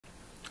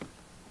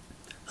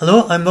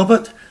Hello, I'm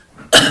Robert,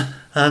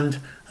 and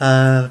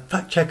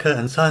fact checker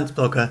and science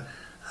blogger,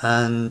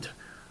 and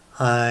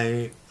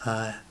I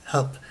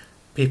help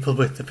people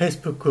with the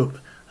Facebook group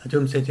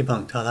Doomsday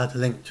Debunked. I'll add a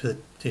link to the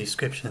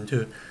description, and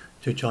do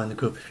join the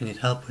group if you need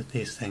help with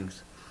these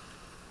things.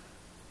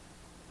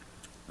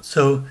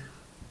 So,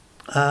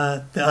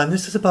 and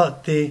this is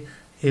about the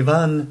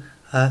Iran,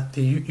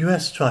 the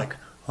US strike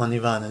on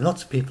Iran, and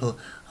lots of people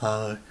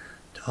are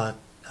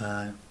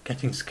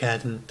getting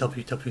scared, and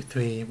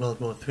WWIII, World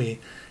War III,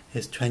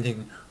 is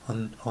trending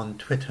on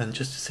Twitter. And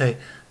just to say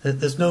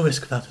that there's no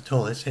risk of that at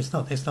all. It's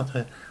not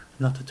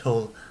at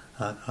all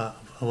a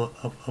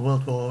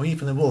world war or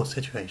even a war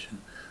situation.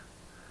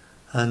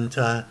 And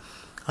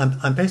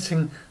I'm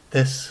basing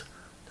this.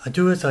 I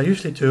do as I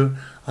usually do.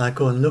 I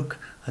go and look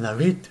and I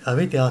read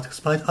the articles,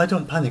 but I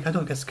don't panic. I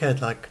don't get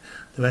scared like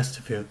the rest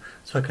of you.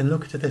 So I can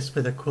look at this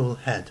with a cool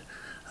head,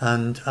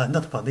 and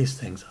not about these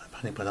things. I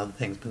panic about other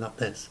things, but not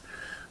this.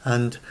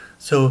 And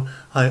so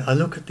I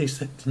look at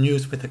the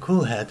news with a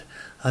cool head,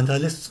 and I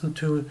listen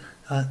to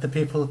the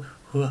people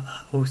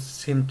who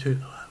seem to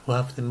who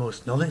have the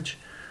most knowledge,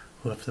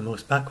 who have the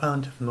most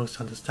background, have the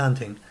most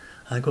understanding,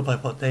 and I go by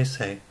what they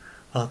say,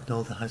 rather than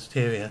all the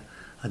hysteria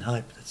and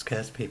hype that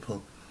scares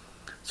people.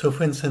 So,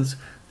 for instance,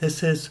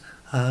 this is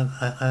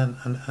an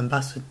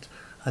ambassador,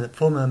 a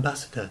former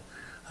ambassador,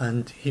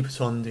 and he was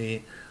on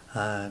the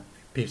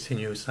BBC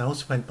News. I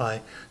also went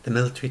by the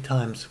Military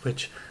Times,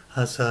 which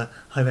has a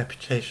high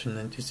reputation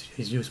and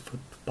is used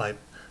by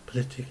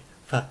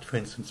PolitiFact, for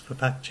instance, for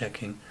fact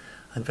checking,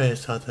 and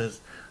various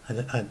others, and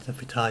a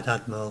retired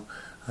admiral,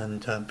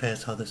 and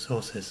various other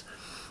sources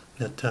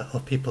that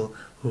of people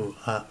who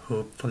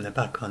from their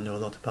background know a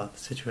lot about the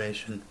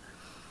situation.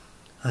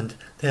 And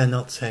they are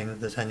not saying that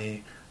there's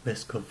any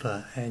risk of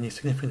any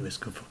significant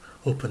risk of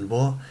open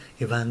war.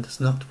 Iran does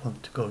not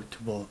want to go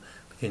to war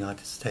with the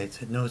United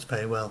States. It knows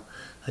very well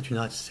that the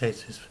United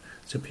States is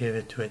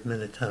superior to it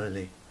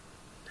militarily.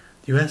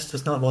 The US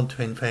does not want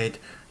to invade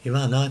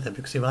Iran either,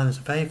 because Iran is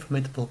a very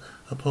formidable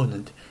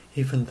opponent,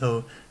 even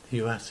though the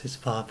US is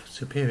far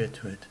superior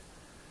to it.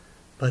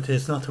 But it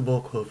is not a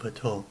walkover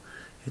at all.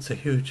 It's a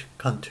huge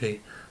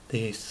country,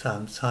 the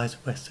size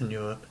of Western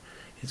Europe.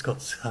 It's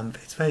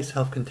very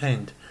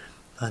self-contained,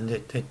 and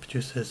it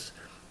produces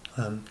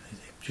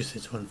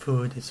its own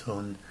food, its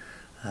own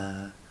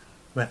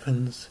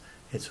weapons,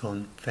 its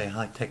own very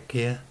high-tech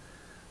gear,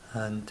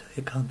 and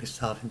it can't be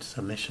starved into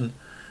submission.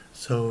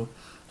 So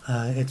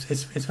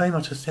it's very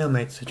much a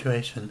stalemate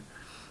situation,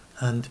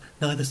 and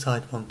neither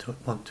side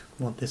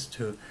want this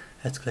to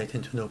escalate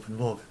into an open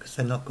war, because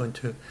they're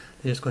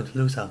just going to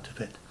lose out of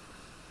it.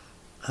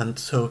 And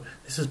so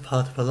this is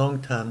part of a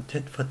long-term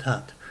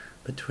tit-for-tat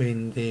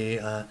between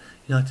the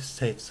United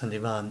States and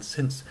Iran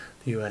since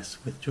the US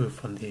withdrew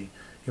from the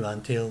Iran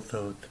deal,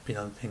 though there have been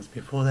other things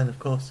before then, of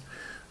course,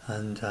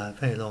 and a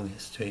very long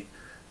history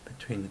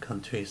between the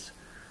countries.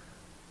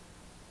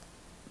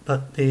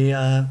 But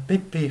the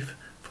big beef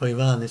for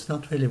Iran is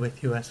not really with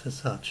the US as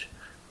such.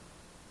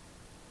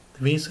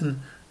 The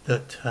reason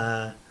that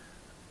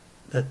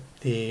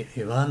the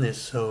Iran is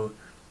so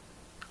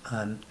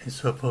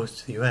opposed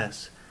to the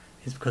US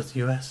is because the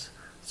US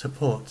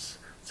supports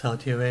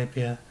Saudi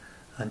Arabia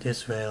and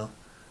Israel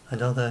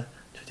and other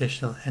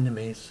traditional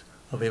enemies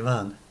of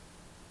Iran,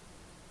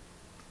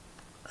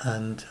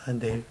 and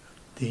the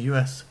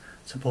US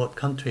support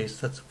countries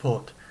that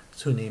support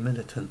Sunni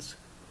militants,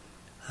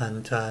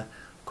 and of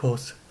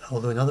course,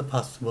 although in other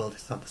parts of the world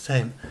it's not the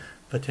same,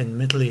 but in the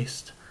Middle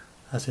East,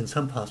 as in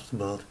some parts of the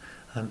world,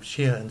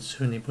 Shia and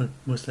Sunni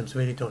Muslims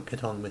really don't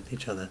get on with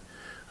each other,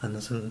 and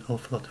there's an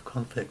awful lot of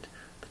conflict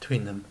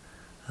between them.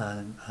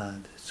 The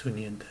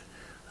Sunni and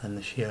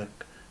the Shia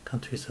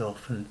countries are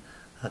often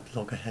at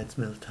loggerheads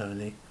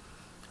militarily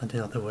and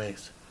in other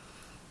ways.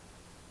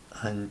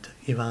 And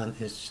Iran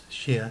is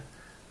Shia,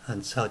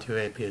 and Saudi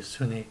Arabia is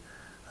Sunni,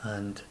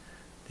 and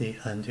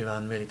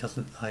Iran really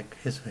doesn't like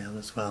Israel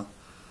as well.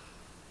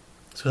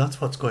 So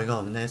that's what's going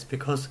on, and it's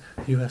because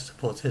the US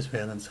supports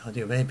Israel and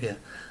Saudi Arabia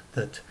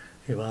that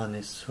Iran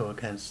is so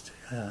against,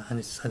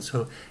 and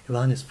so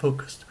Iran is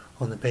focused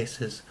on the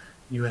bases,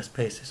 US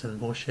bases and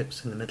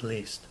warships in the Middle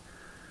East.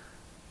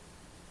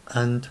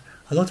 And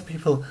a lot of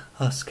people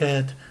are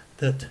scared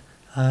that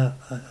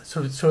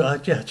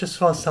just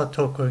so I'll start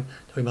talking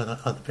about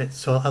other bits.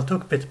 So I'll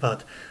talk a bit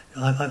about,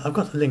 I've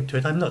got a link to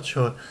it. I'm not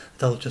sure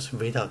that I'll just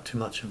read out too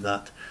much of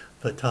that,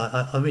 but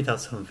I'll read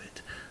out some of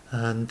it.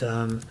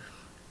 And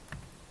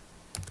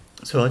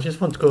so I just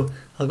want to go,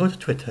 I'll go to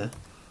Twitter,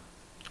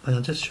 and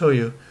I'll just show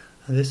you,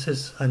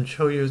 and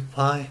show you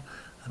why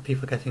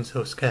people are getting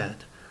so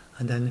scared.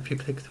 And then if you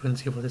click through and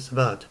see what it's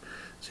about.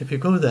 So if you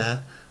go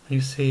there and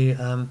you see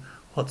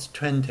what's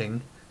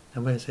trending,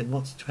 and where is it?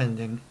 What's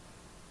trending?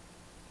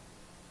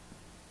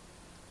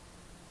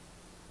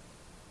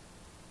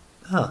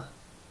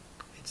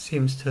 It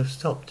seems to have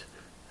stopped.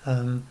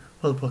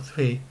 World War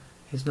III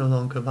is no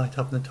longer right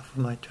up on the top of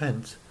my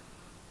trends.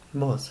 It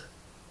was.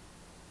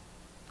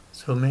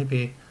 So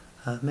maybe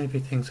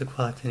things are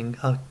quieting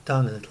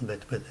down a little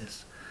bit with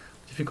this.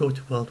 But if you go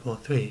to World War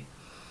III,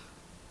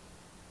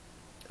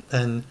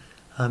 then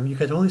you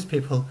get all these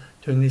people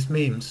doing these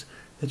memes.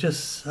 They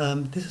just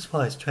this is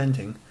why it's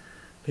trending,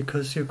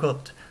 because you've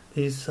got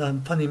these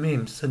funny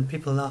memes and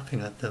people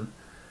laughing at them,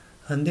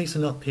 and these are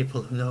not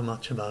people who know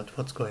much about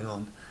what's going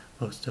on.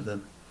 Most of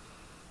them,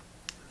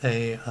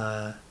 it's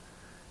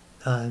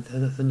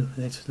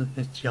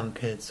young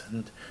kids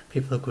and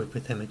people who are good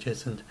with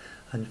images and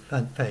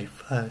very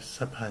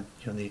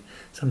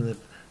some of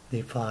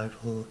the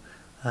viral.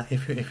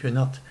 If you're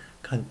not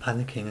kind of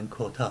panicking and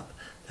caught up,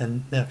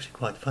 then they're actually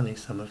quite funny.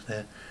 Some of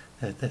their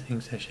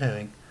things they're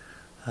sharing,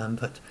 but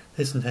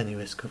there isn't any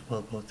risk of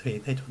World War III.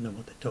 They don't know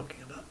what they're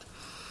talking about.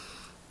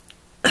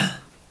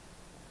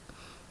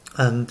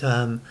 And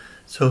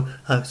so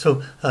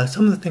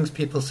some of the things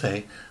people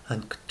say,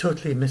 and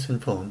totally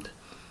misinformed,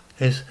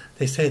 is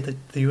they say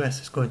that the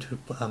US is going to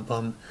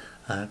bomb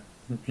the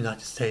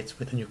United States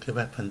with a nuclear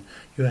weapon.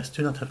 US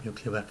do not have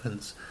nuclear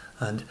weapons,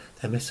 and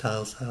their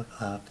missiles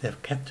they're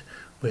kept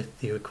with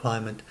the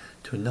requirement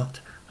to not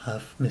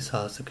have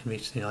missiles that can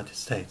reach the United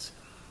States.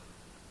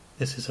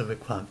 This is a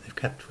requirement they've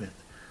kept with,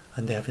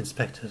 and they have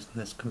inspectors and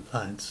there's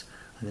compliance,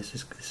 and this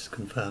is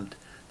confirmed.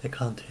 They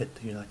can't hit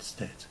the United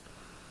States.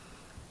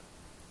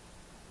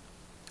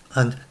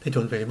 And they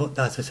don't really want,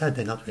 as I said,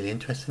 they're not really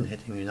interested in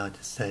hitting the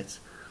United States.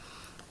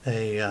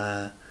 They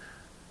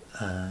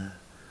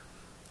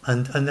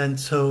and then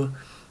so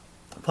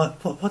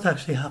what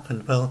actually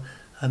happened? Well,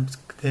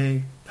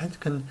 the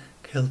Pentagon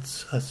killed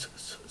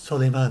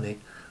Soleimani,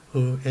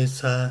 who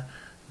is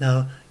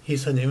now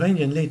he's an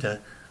Iranian leader,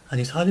 and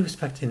he's highly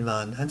respected in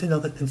Iran and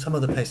in some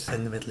other places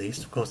in the Middle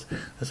East. Of course,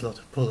 there's a lot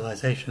of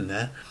polarization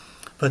there,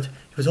 but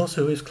he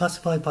was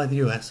classified by the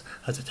US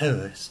as a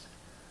terrorist,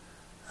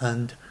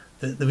 and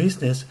the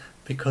reason is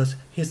because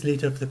he's the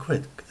leader of the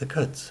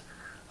Kurds,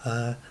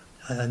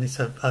 and it's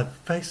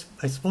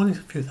it's only a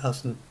few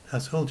thousand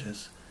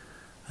soldiers,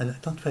 and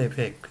not very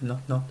big.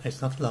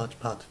 It's not a large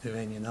part of the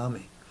Iranian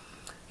army.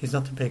 He's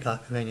not a big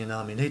Iranian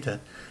army leader.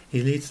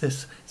 He leads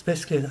this. It's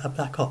basically a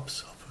black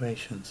ops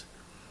operations,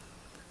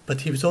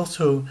 but he was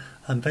also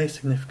very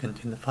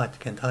significant in the fight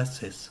against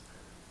ISIS.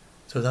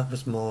 So that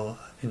was more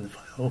in the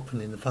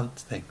front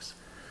things,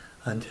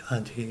 and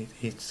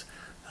he's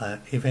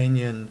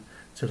Iranian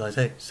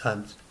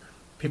civilization.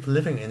 People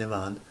living in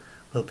Iran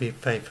will be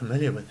very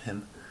familiar with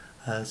him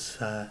as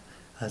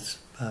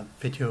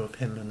video of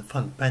him on the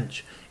front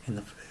bench in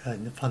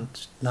the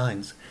front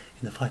lines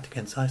in the fight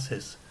against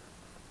ISIS.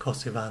 Of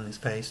course, Iran is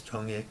very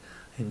strongly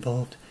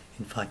involved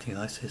in fighting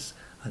ISIS,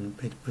 and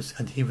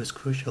he was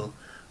crucial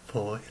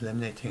for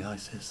eliminating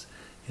ISIS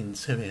in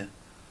Syria.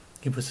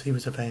 He was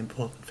a very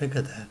important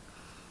figure there.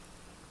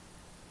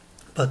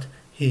 But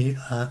he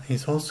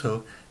is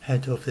also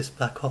head of this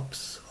black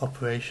ops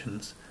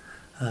operations,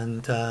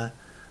 and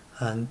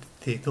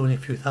only a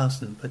few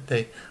thousand, but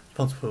they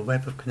responsible for a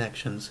web of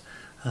connections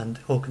and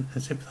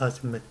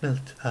sympathising with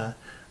and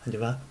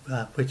Iraq,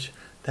 which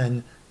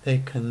then they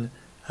can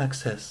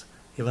access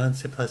Iran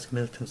sympathising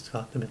militants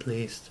throughout the Middle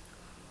East,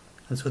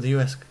 and so the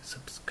US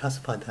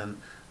classified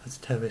them as a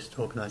terrorist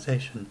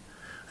organisation.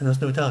 And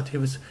there's no doubt he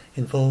was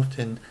involved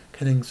in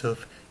killings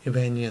of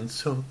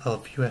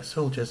of US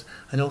soldiers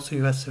and also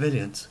US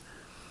civilians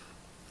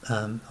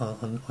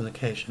on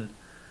occasion.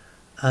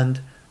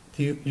 And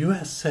the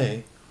US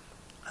say,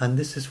 and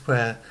this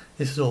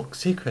is all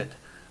secret,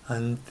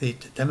 and the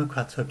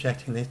Democrats are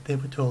objecting. They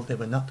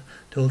were not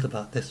told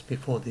about this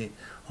before the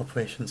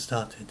operation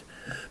started,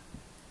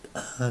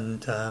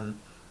 and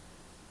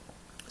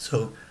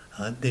so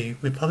the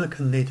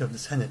Republican leader of the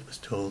Senate was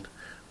told,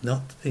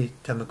 not the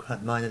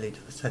Democrat minor leader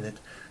of the Senate.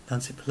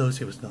 Nancy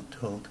Pelosi was not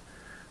told,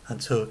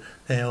 and so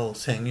they're all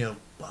saying,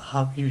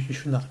 how you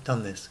should not have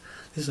done this.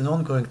 This is an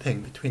ongoing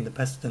thing between the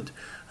president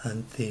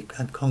and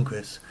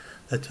Congress,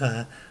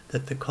 that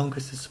the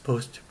Congress is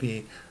supposed to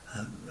be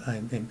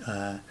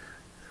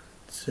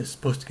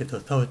supposed to give the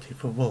authority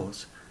for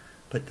wars,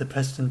 but the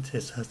president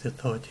has the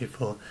authority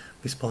for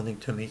responding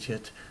to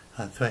immediate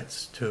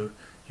threats to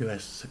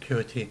US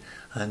security,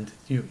 and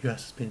the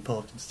US has been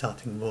involved in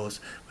starting wars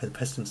where the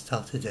president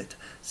started it,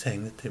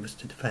 saying that it was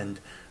to defend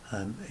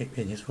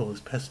in his role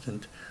as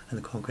president, and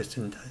the Congress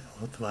didn't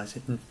authorise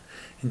it. And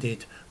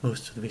indeed,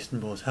 most of the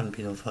recent wars haven't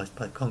been authorised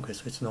by Congress,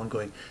 so it's an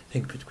ongoing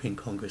thing between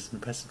Congress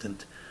and the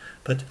president.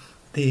 But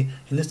in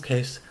this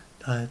case,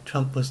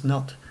 Trump was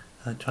not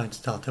trying to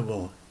start a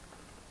war.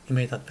 He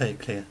made that very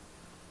clear.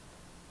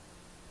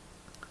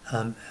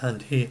 And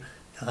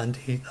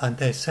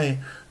they say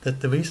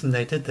that the reason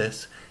they did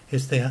this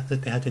is that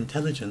they had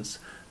intelligence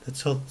that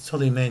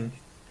Soleimani,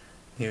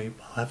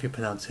 however you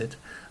pronounce it,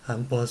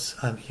 was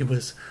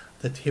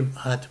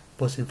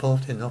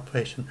involved in an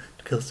operation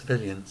to kill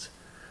civilians.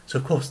 So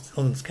of course,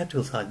 on the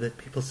sceptical side, that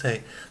people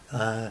say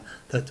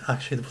that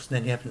actually there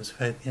wasn't any evidence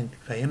for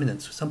very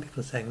imminent. So some people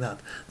are saying that,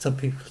 some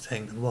people are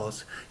saying there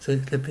was. So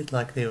it's a bit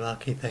like the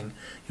Iraqi thing.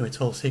 It's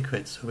all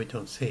secret, so we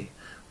don't see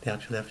the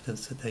actual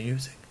evidence that they're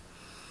using.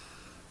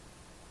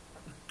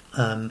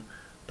 So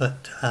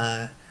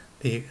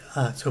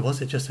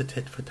was it just a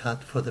tit for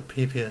tat for the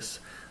previous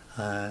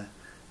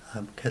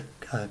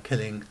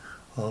killing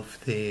of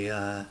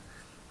the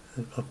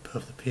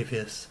of the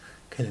previous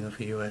killing of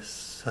a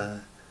US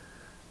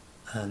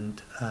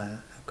and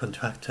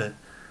contractor,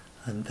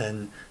 and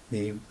then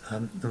the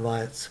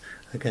riots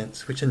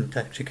against, which didn't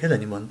actually kill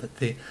anyone, but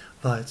the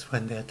riots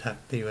when they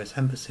attacked the US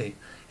embassy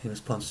in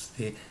response to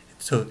the.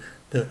 So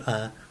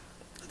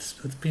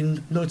there's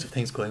been loads of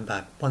things going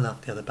back, one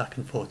after the other, back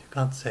and forth. You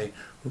can't say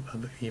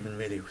even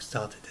really who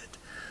started it,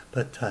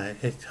 but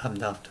it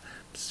happened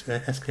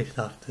escalated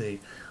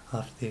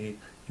after the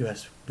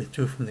US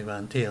withdrew from the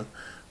Iran deal.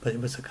 But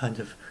it was a kind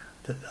of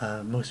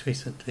most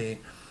recently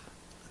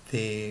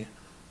the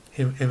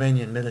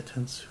Iranian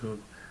militants who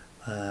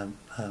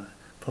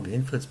probably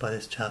influenced by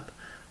this chap.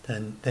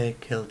 Then they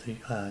killed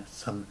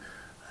some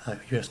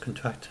US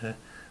contractor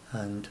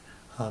and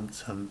harmed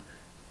some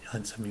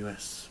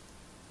US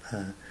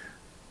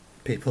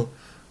people,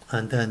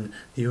 and then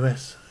the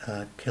US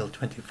killed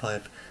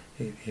 25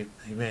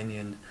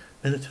 Iranian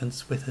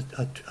militants with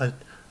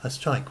a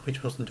strike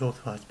which wasn't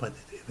authorized by the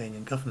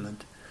Iranian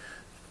government.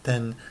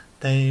 Then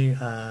they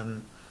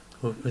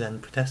who then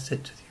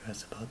protested to the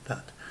US about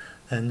that.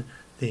 Then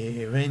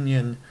the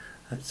Iranian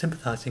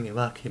sympathizing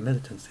Iraqi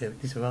militants,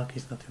 these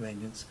Iraqis, not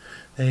Iranians,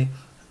 they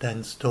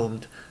then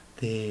stormed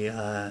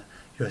the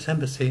US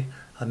embassy,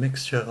 a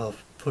mixture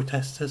of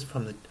protesters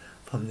from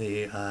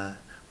the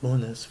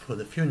mourners for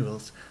the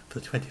funerals for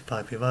the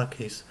 25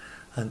 Iraqis,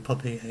 and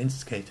probably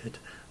instigated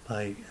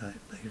by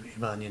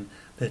Iranian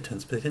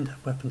militants, but they didn't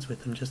have weapons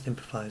with them, just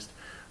improvised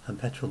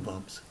petrol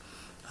bombs.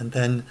 And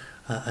then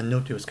and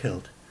nobody was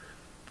killed,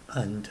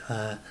 and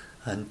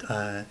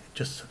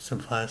just some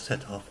fires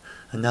set off.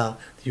 And now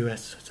the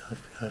US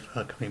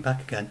are coming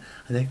back again,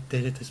 and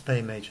they did this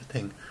very major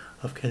thing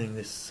of killing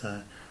this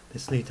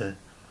leader.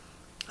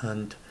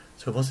 And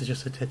so was it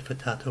just a tit for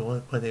tat,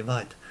 or were they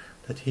right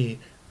that he,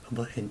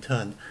 in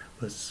turn,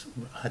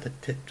 had a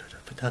tit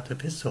for tat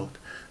of his sort,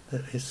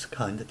 his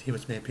kind, that he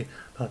was maybe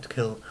about to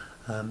kill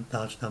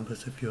large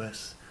numbers of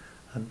US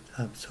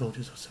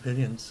soldiers or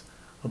civilians,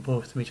 or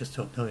both? We just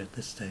don't know at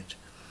this stage.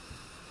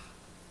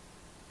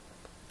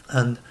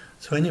 And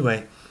so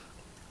anyway,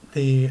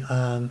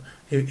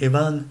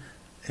 Iran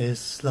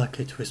is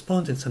likely to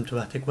respond in some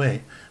dramatic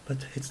way,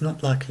 but it's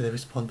not likely to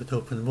respond with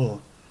open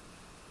war.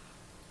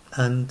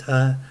 And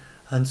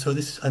so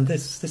this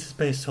is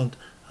based on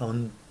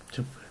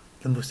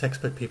the most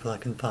expert people I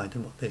can find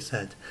and what they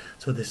said.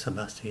 So this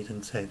ambassador, he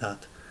didn't say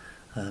that.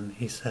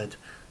 He said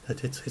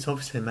that it's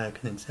obviously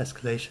American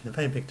escalation, a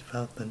very big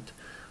development.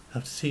 We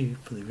have to see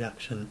for the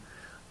reaction.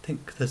 I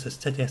think there's a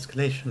steady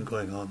escalation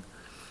going on,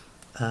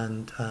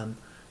 and an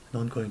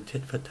ongoing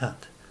tit for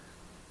tat.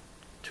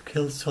 To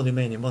kill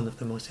Soleimani, one of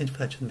the most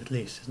influential in the Middle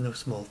East, is no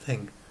small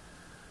thing.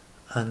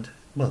 And,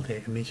 well,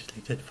 they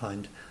immediately did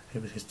find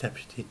it was his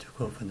deputy took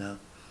over now.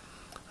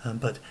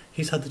 But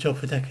he's had the job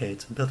for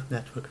decades and built a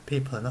network of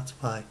people, and that's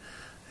why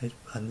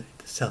and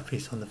the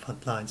selfies on the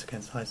front lines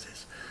against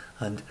ISIS.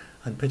 And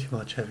pretty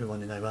much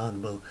everyone in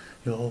Iran will,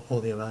 all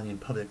the Iranian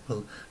public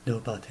will know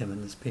about him,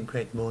 and there's been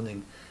great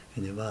mourning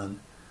in Iran,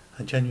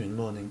 a genuine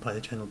mourning by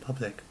the general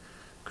public,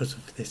 because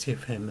they see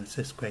of him as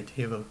this great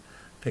hero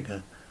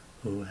figure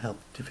who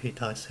helped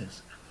defeat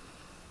ISIS.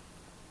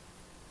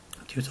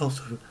 He was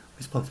also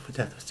responsible for the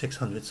death of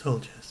 600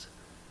 soldiers.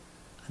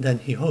 And then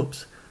he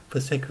hopes, for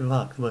the sake of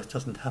Iraq, the worst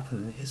doesn't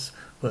happen. In his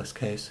worst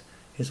case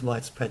is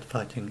widespread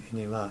fighting in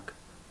Iraq.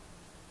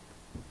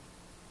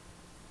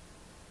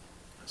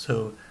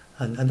 So,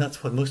 and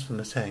that's what most of them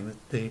are saying,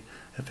 that the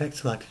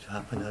effects likely to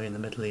happen are in the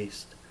Middle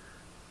East.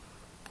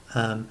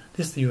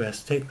 This is the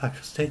US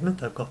actual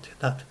statement. I've got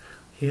that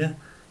here.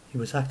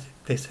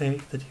 They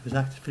say that he was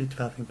actively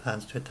developing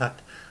plans to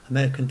attack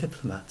American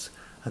diplomats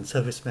and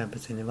service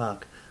members in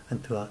Iraq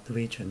and throughout the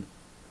region,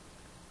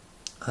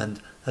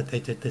 and that they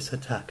did this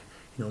attack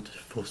in order to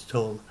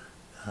forestall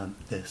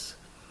this.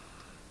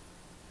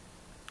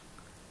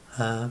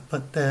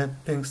 But they're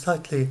being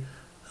slightly,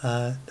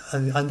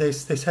 and they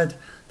said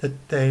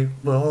that they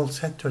were all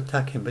set to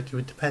attack him, but it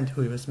would depend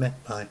who he was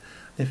met by.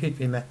 If he'd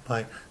been met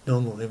by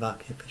normal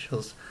Iraqi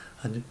officials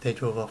and they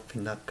drove off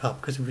in that car,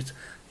 because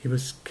he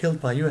was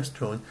killed by a US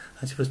drone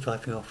as he was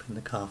driving off in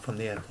the car from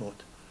the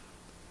airport.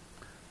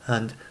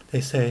 And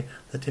they say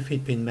that if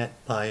he'd been met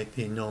by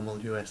the normal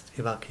US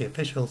Iraqi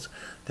officials,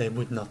 they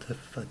would not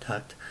have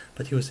attacked,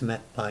 but he was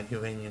met by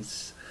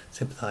Iranians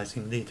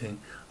sympathizing leading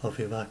of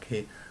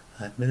Iraqi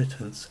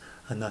militants,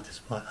 and that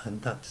is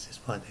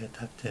why they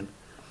attacked him.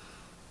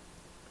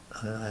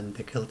 And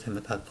they killed him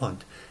at that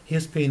point. He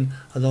has been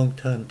a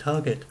long-term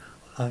target,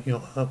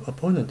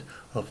 opponent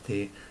of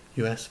the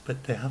US,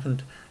 but they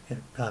haven't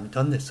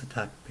done this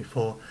attack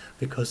before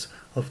because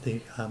of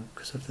the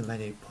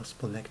many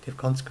possible negative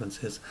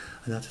consequences,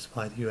 and that is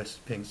why the US is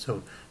being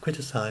so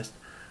criticised.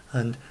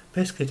 And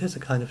basically, it is a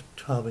kind of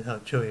trial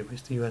without jury,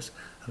 which the US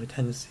have a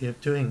tendency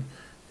of doing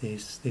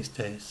these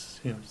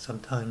days.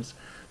 Sometimes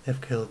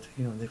they've killed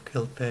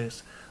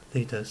various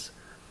leaders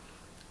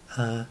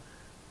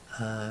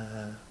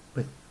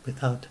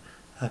without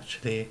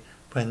actually,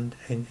 when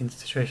in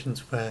situations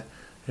where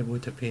it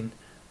would have been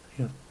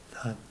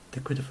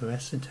they could have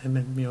arrested him,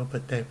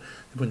 but they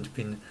wouldn't have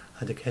been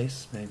had a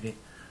case maybe.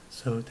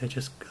 So they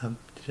just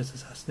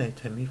assassinated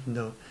him, even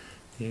though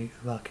the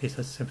Iraqis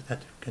are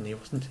sympathetic and he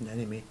wasn't in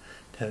enemy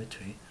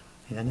territory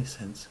in any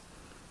sense.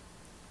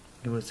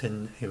 He was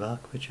in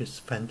Iraq, which is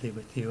friendly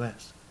with the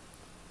US.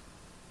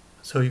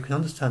 So you can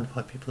understand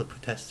why people are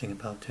protesting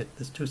about it.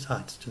 There's two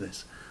sides to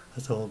this,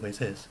 as there always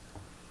is.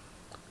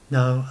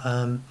 Now,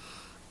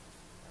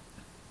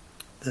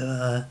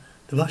 the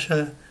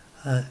Russia,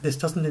 this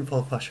doesn't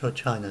involve Russia or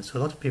China, so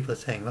a lot of people are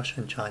saying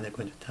Russia and China are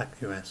going to attack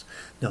the US.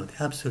 No,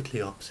 the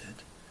absolutely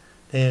opposite.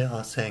 They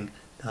are saying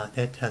that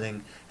they're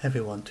telling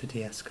everyone to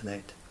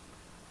de-escalate.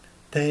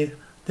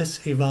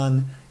 This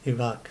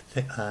Iran-Iraq,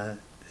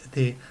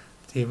 the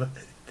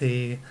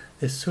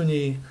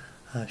Sunni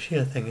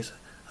Shia thing is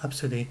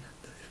absolutely,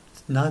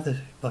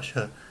 neither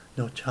Russia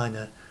nor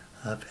China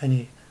have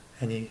any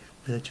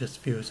religious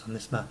views on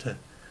this matter.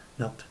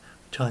 Not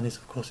China,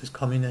 of course, is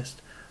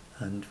communist,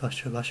 and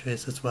Russia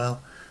is as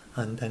well.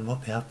 And then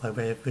what they have by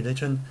way of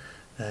religion,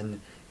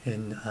 then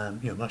in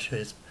Russia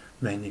is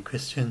mainly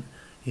Christian,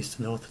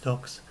 Eastern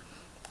Orthodox,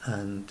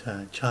 and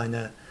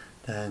China,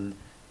 then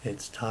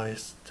it's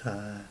Taoist,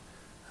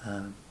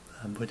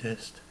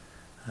 Buddhist,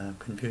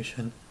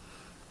 Confucian.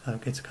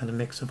 It's a kind of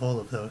mix of all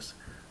of those.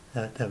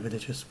 They're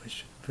religious,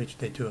 which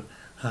they do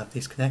have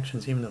these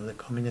connections, even though they're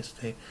communists.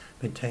 They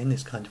maintain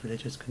this kind of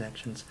religious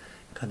connections,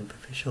 kind of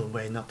official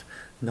way, not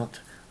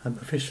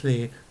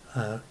officially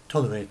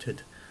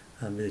tolerated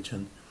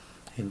religion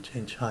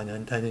in China,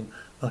 and then in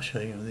Russia,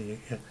 the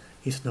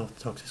Eastern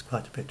Orthodox is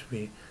quite a bit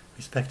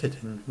respected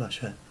in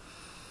Russia.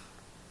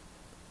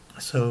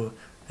 So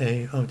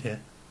they, oh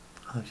dear,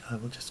 I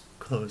will just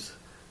close.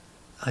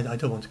 I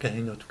don't want to get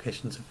any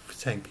notifications of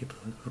saying people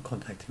who are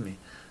contacting me,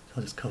 so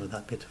I'll just cover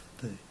that bit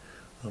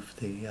of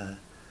the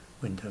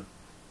window.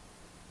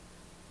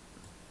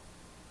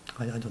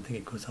 I don't think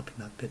it goes up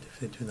in that bit if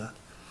they do that.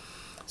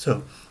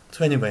 So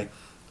anyway,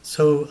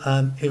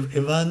 if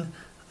Iran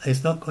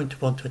is not going to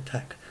want to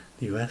attack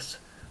the US,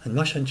 and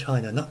Russia and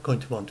China are not going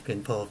to want to be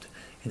involved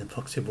in a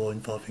proxy war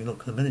involving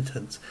local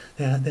militants.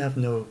 They have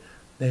no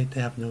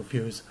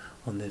views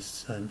on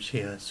this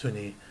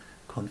Shia-Sunni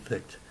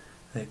conflict.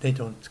 They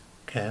don't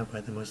care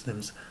whether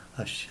Muslims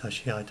are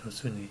Shiite or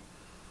Sunni.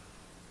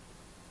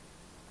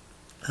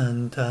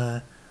 And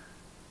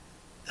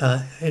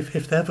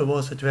if there ever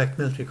was a direct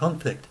military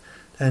conflict,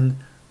 then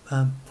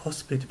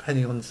possibly,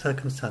 depending on the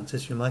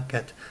circumstances, you might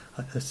get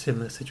a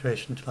similar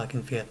situation to like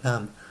in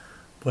Vietnam,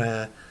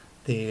 where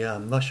the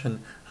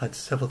Russian had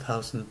several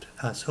thousand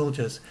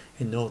soldiers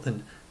in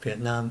northern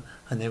Vietnam,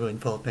 and they were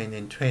involved mainly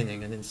in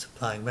training and in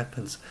supplying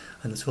weapons,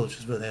 and the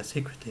soldiers were there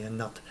secretly and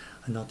not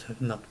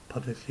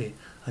publicly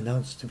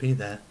announced to be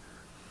there.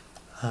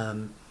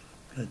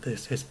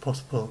 This is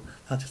possible.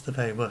 That is the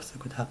very worst that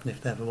could happen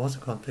if there ever was a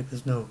conflict.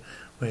 There's no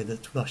way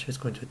that Russia is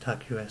going to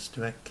attack US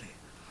directly,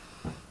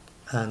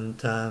 and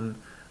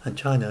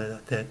China,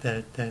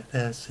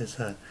 theirs is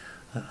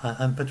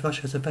but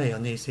Russia is a very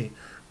uneasy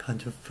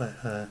kind of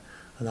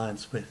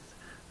alliance with.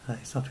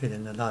 It's not really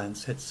an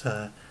alliance. It's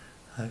a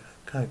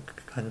kind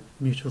of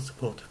mutual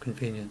support of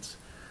convenience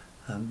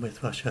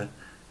with Russia,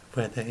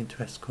 where their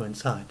interests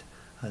coincide,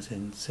 as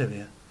in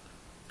Syria,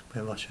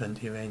 where Russia and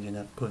the Iranian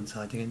have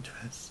coinciding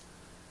interests.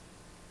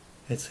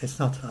 It's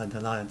not an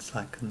alliance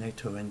like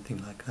NATO or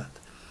anything like that.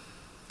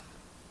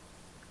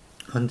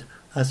 And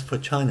as for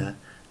China,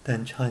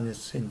 then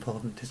China's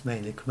involvement is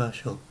mainly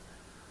commercial.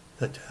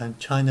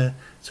 China.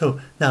 So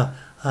now,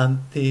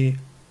 the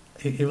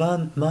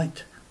Iran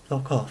might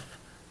block off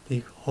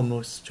the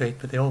Hormuz Strait,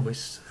 but they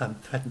always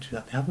threaten to do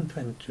that. They haven't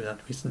threatened to do that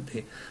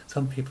recently.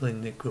 Some people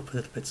in the group are a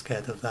little bit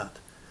scared of that.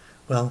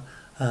 Well,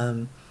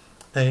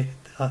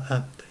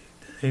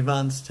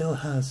 Iran still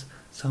has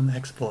some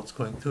exports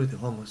going through the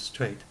Hormuz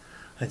Strait.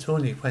 And it's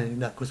only when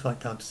that goes right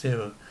down to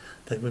zero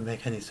that it would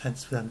make any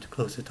sense for them to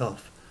close it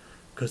off,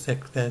 because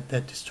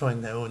they're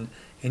destroying their own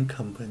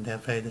income when they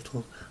have very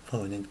little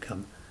foreign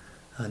income,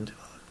 and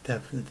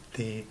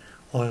the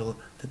oil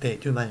that they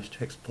do manage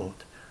to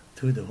export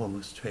through the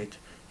Hormuz Strait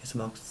is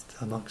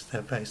amongst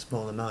their very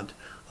small amount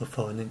of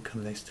foreign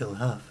income they still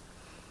have.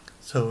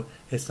 So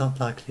it's not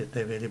likely that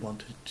they really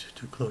wanted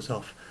to close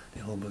off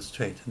the Hormuz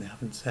Strait, and they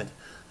haven't said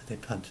that they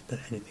plan to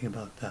do anything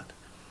about that.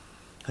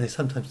 And they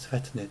sometimes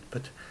threaten it,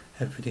 but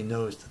everybody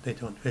knows that they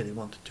don't really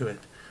want to do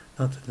it,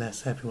 not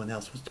unless everyone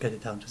else was to get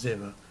it down to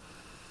zero.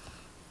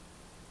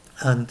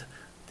 And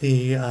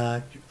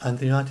the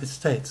United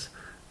States,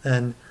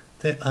 then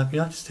the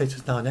United States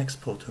is now an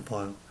exporter of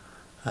oil.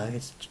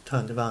 It's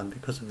turned around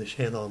because of the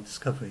shale oil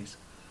discoveries.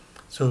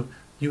 So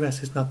the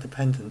US is not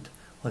dependent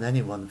on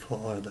anyone for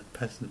oil at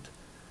present.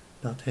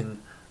 Not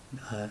in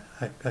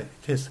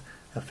it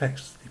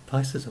affects the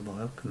prices of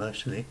oil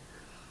commercially,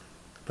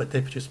 but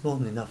they produce more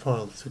than enough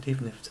oil, so that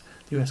even if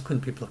the US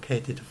couldn't be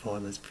blockaded of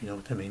oil, if you know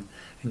what I mean,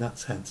 in that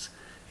sense,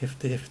 if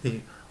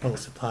the oil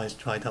supplies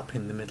dried up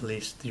in the Middle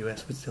East, the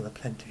US would still have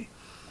plenty.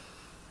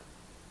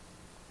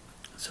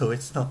 So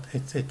it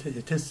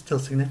is still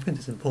significant.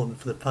 It's important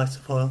for the price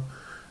of oil,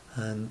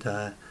 and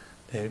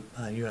the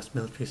US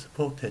military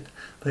support it,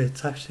 but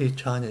it's actually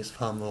China is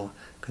far more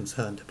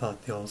concerned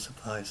about the oil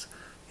supplies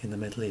in the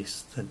Middle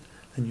East than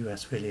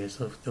US really is,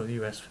 though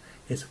the US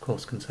is of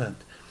course concerned.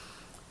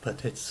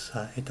 But it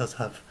does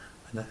have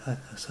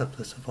a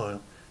surplus of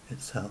oil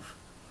itself.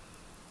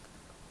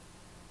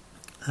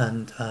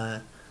 And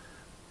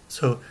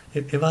so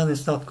Iran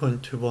is not going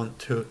to want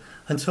to,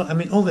 and so I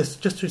mean all this,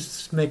 just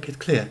to make it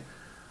clear,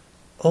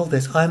 all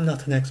this, I'm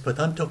not an expert,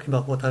 I'm talking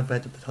about what I've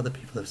read that other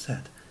people have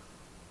said.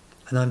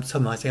 And I'm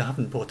summarising, I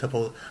haven't brought up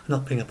I'm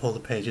not bringing up all the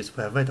pages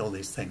where I've read all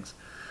these things.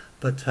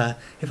 But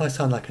if I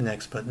sound like an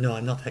expert, no,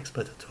 I'm not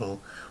expert at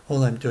all.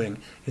 All I'm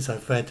doing is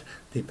I've read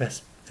the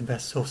best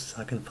sources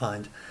I can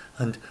find,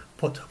 and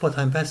what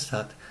I'm best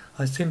at,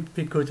 I seem to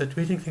be good at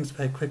reading things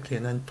very quickly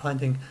and then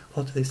finding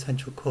what are the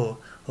essential core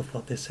of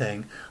what they're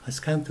saying. I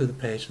scan through the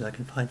page and I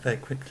can find very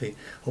quickly,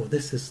 oh,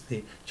 this is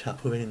the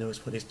chap who really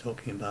knows what he's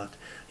talking about.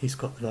 He's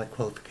got the right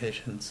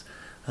qualifications,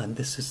 and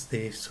this is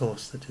the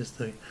source that is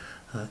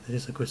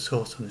a good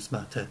source on this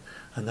matter.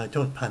 And I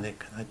don't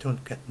panic, and I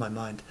don't get my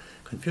mind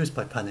confused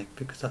by panic,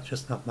 because that's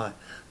just not my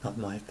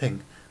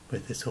thing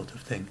with this sort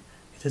of thing.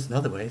 It is in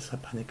other ways. I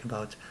panic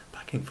about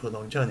packing for a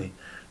long journey,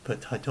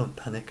 but I don't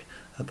panic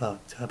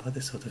about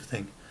this sort of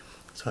thing.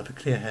 So I have a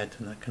clear head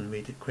and I can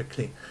read it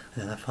quickly,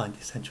 and then I find the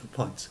essential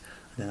points,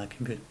 and then I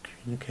can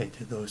communicate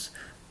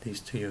these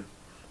to you.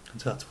 And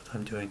so that's what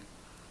I'm doing.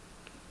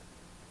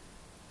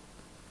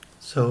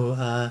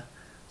 So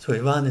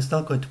Iran is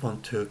not going to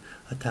want to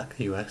attack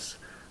the US,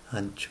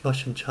 and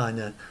Russia and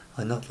China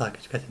are not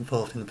likely to get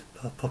involved in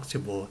a proxy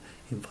war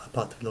in a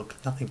part of the local,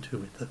 nothing to do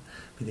with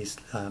these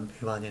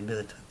Iranian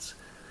militants.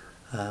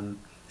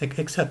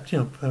 Except,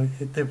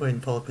 they were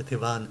involved with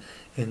Iran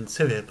in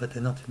Syria, but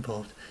they're not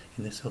involved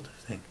in this sort of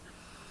thing.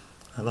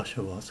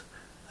 Russia was,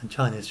 and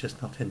China is just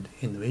not in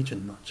the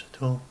region much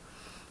at all,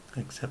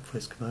 except for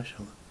its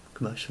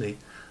commercially.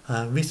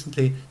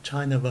 Recently,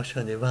 China,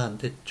 Russia, and Iran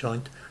did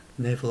joint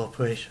naval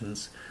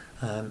operations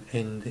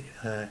in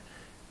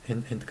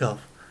the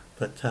Gulf,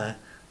 but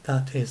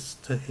that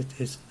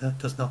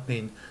does not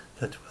mean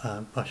that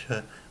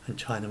Russia and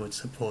China would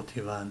support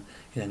Iran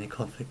in any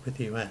conflict with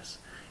the US.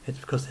 It's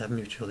because they have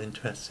mutual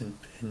interests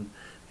in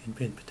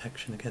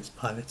protection against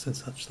pirates and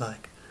such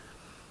like.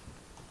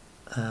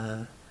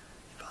 I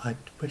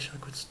wish I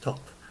could stop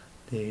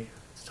it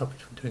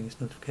from doing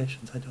these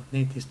notifications. I don't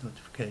need these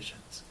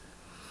notifications.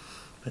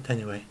 But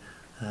anyway,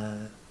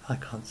 I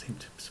can't seem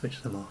to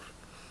switch them off.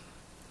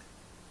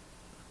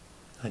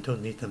 I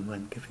don't need them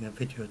when giving a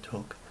video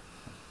talk.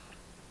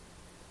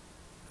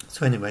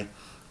 So anyway,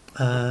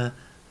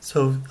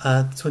 so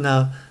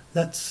now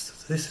this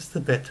is the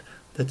bit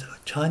that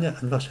China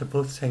and Russia are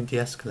both saying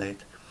de-escalate.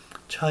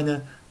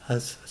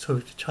 China's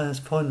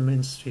foreign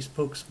ministry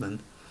spokesman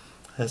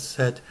has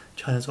said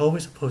China's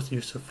always opposed the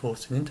use of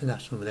force in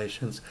international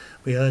relations.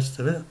 We urge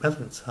the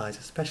relevant sides,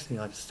 especially the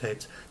United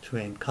States, to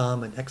remain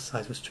calm and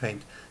exercise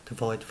restraint to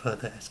avoid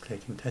further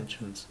escalating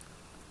tensions.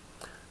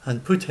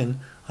 And Putin,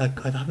 I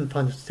haven't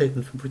found a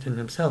statement from Putin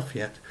himself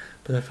yet,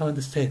 but I found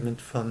a statement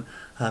from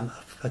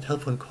a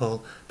telephone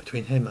call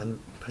between him and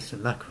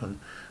President Macron,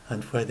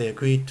 and where they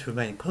agreed to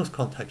remain in close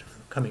contact over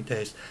the coming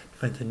days to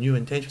prevent a new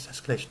and dangerous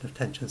escalation of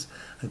tensions,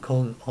 and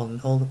call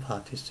on all the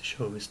parties to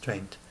show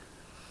restraint.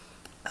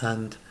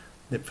 And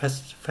the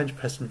French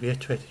President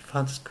reiterated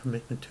France's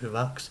commitment to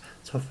Iraq's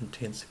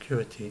sovereignty and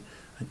security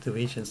and the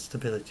region's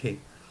stability,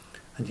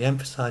 and he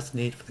emphasised the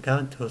need for the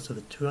guarantors of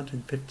the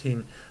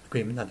 215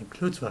 agreement, that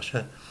includes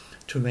Russia,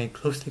 to remain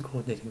closely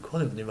coordinated,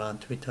 calling on Iran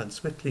to return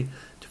swiftly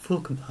to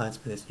full compliance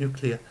with its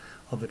nuclear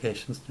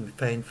obligations and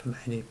refrain from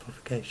any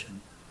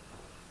provocation.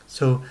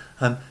 So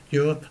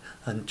Europe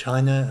and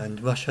China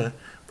and Russia,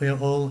 we are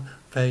all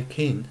very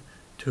keen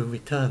to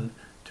return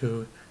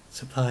to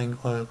supplying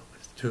oil,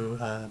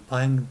 to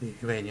buying the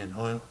Iranian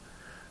oil,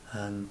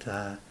 and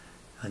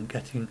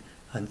getting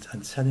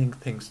and selling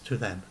things to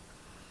them.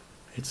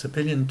 It's $1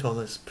 billion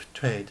per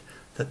trade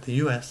that the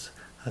US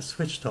has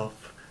switched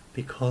off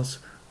because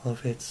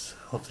of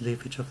the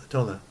leverage of the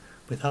dollar.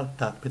 Without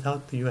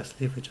the US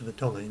leverage of the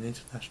dollar in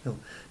international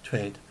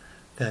trade,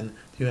 then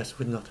the US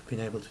would not have been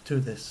able to do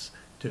this,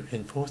 to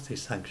enforce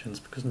these sanctions,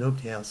 because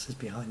nobody else is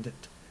behind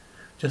it.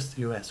 Just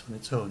the US on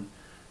its own,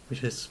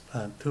 which is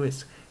through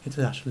its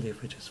international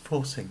leverage, is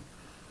forcing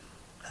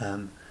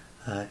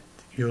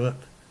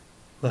Europe,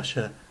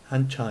 Russia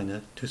and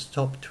China to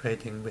stop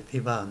trading with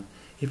Iran,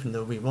 even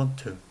though we want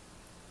to.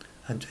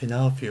 And in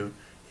our view,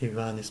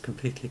 Iran was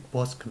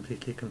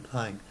completely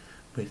complying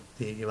with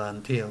the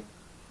Iran deal.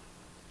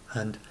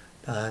 And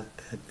I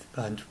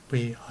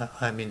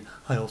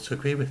also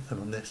agree with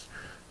them on this,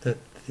 that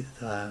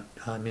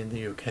I'm in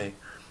the UK.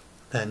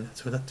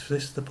 So this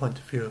is the point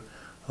of view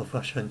of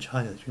Russia and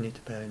China that you need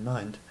to bear in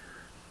mind.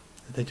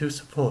 That they do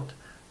support,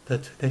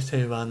 that they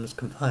say Iran was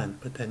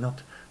compliant, but they're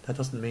not. That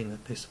doesn't mean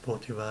that they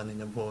support Iran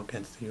in a war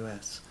against the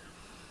US.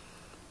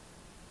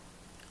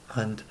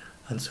 And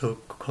so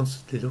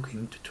constantly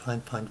looking to try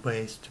and find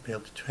ways to be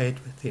able to trade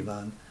with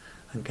Iran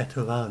and get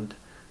around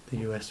the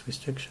US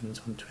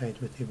restrictions on trade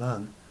with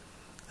Iran.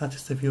 That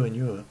is the view in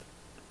Europe.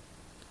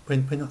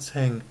 we're not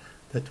saying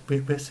that.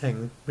 We're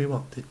saying we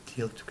want the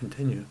deal to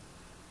continue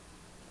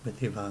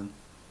with Iran,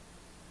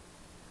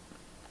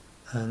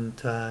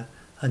 and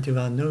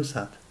Iran knows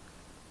that.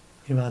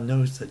 Iran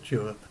knows that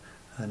Europe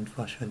and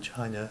Russia and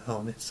China are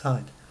on its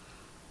side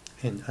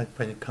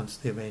when it comes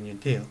to the Iranian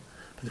deal,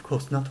 but of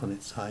course not on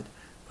its side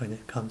when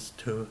it comes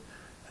to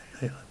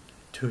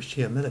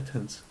Shia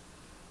militants.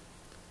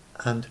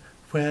 And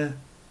where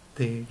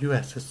the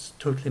US has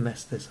totally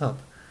messed this up,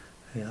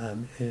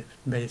 it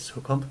made it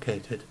so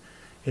complicated,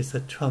 is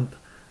that Trump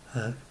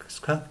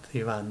scrapped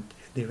the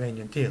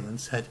Iranian deal and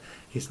said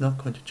he's not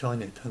going to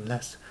join it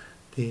unless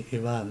the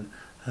Iran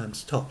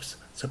stops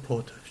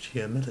support of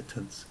Shia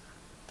militants.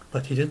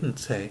 But he didn't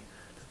say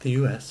that the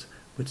US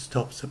would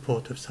stop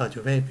support of Saudi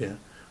Arabia,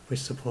 which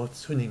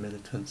supports Sunni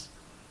militants.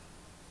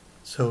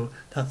 So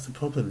that's the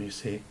problem, you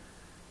see,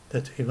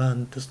 that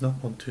Iran does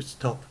not want to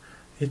stop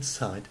its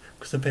side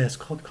because of various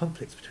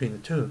conflicts between the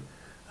two,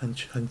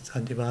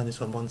 and Iran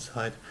is on one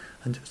side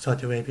and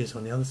Saudi Arabia is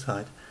on the other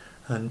side,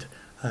 and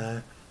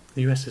the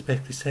US is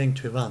basically saying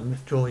to Iran,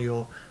 withdraw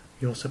your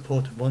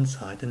support of one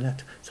side and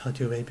let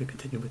Saudi Arabia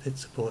continue with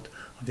its support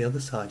of the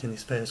other side in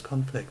these various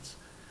conflicts.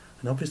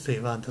 And obviously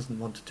Iran doesn't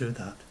want to do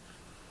that.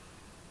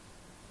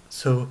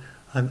 So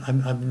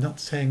I'm not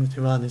saying that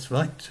Iran is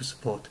right to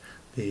support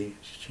the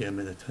Shia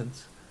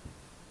militants,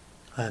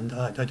 and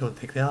I don't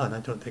think they are,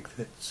 and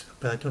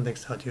but I don't think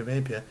Saudi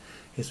Arabia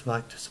is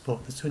right to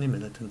support the Sunni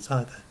militants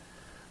either.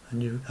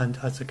 And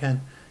as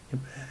again,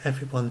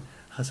 everyone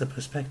has a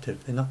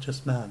perspective. They're not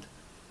just mad.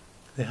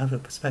 They have a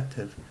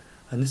perspective,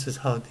 and this is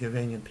how the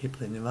Iranian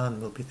people in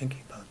Iran will be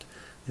thinking about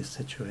this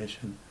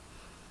situation.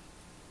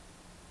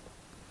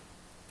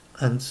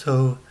 And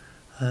so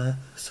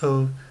that's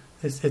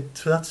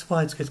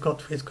why it's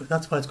got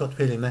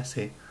really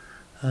messy,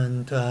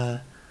 and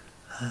as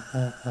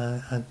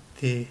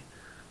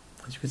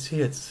you can see,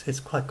 it's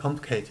quite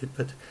complicated.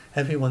 But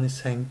everyone is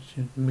saying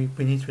we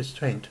need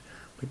restraint.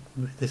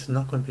 This is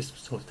not going to be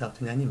sorted out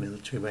in any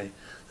military way.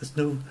 There's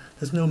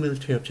no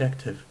military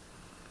objective.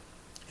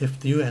 If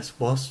the US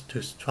was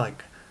to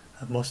strike,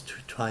 was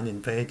to try and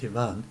invade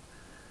Iran,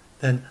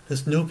 then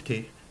there's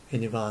nobody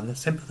in Iran that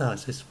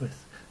sympathises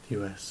with the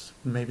US.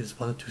 Maybe there's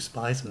one or two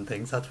spies and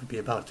things. That would be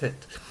about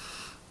it,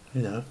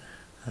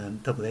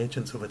 double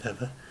agents or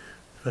whatever.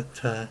 But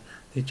the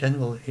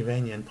general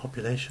Iranian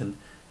population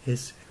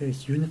is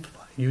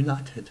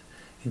united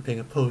in being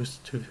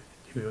opposed to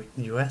the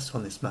US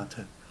on this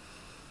matter.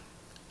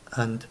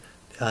 And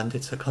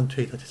it's a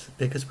country that is as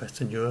big as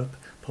Western Europe,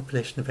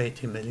 population of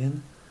 80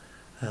 million.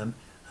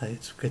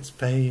 It's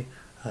very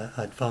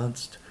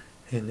advanced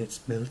in its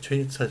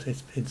military. So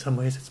in some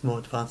ways it's more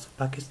advanced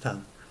than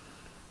Pakistan.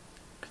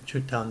 Can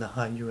shoot down the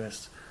high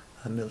US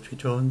military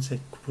drones.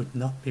 It would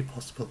not be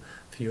possible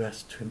for the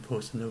US to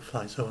impose a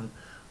no-fly zone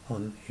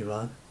on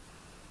Iran.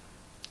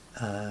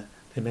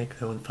 They make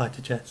their own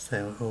fighter jets,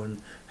 their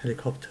own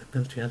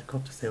military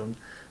helicopters, their own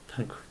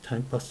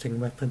tank-busting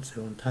weapons,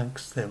 their own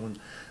tanks, their own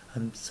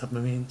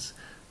submarines.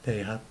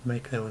 They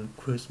make their own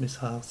cruise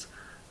missiles,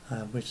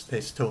 which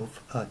they stole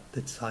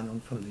the design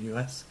on from the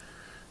US.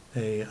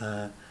 They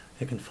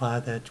can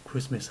fire their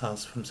cruise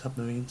missiles from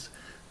submarines.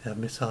 They have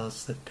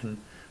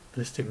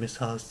ballistic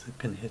missiles that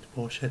can hit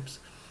warships.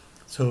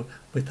 So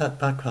with that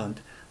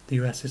background, the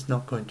US is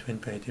not going to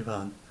invade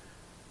Iran.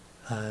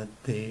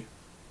 The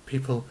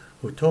people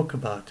who talk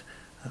about,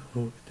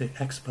 the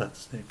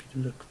experts, if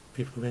you look,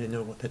 people really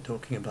know what they're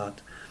talking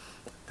about,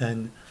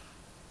 then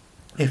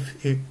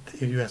if the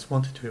US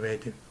wanted to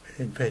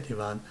invade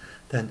Iran,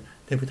 then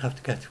they would have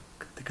to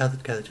gather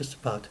together just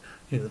about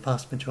the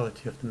vast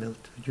majority of the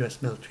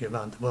US military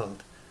around the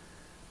world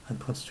and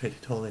concentrate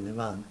it all in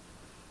Iran,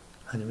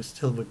 and it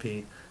still would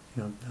be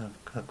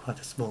quite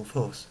a small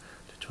force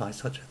to try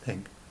such a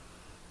thing.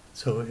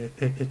 So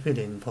it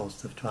really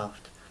involves the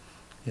draft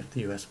if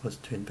the US was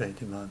to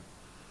invade Iran,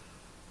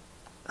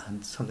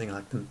 and something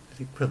like the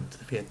equivalent to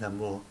the Vietnam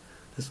War.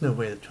 There's no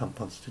way that Trump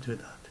wants to do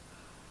that.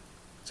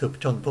 So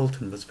John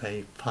Bolton was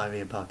very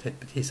fiery about it,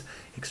 but he's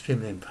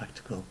extremely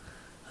impractical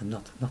and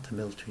not a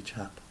military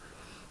chap.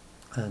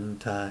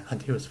 And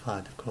he was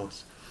fired, of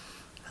course.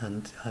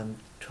 And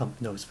Trump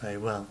knows very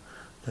well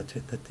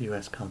that the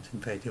US can't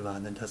invade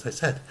Iran. And as I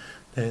said,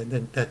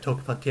 they're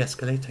talking about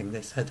de-escalating.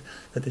 They said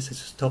that this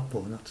is a stop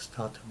war, not a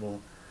start a war.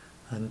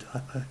 And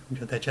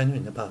they're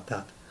genuine about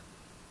that.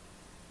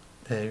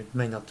 They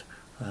may not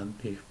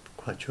be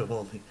quite sure of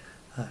all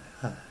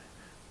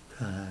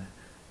the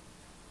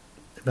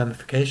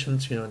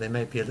ramifications. They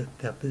may be a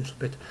little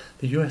bit.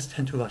 The US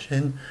tend to rush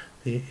in.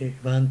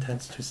 Iran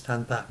tends to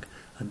stand back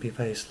and be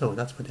very slow.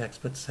 That's what the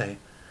experts say.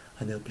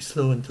 And they'll be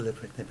slow and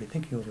deliberate. They'll be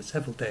thinking over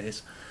several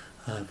days.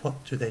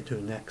 What do they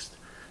do next?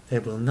 They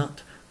will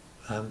not.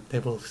 They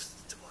will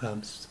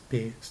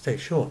stay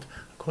short.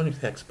 According to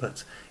the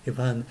experts,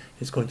 Iran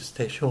is going to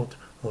stay short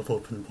of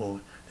open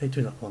war. They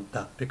do not want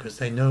that because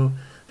they know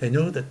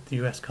that the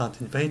US can't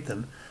invade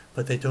them,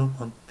 but they don't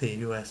want the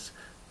US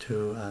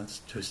to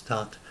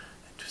start.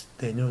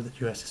 They know that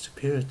the US is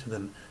superior to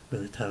them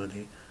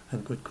militarily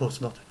and could cause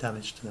a lot of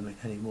damage to them in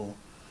any war.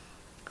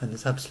 and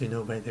there's absolutely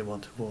no way they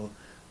want a war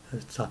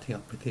starting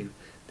up with the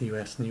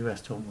US, and the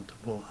US don't want a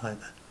war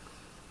either.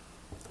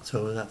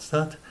 So that's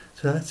that.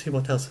 So let's see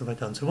what else have I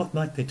done. So what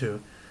might they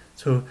do?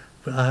 So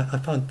I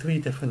found 3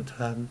 different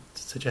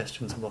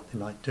suggestions of what they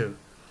might do.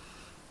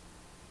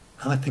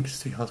 I think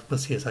we'll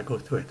see as I go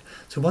through it.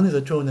 So one is a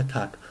drone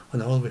attack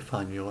on an oil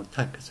refinery or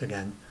tankers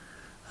again,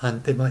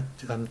 and they might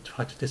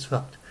try to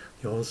disrupt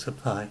the oil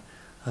supply,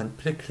 and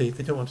particularly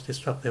they don't want to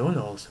disrupt their own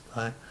oil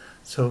supply,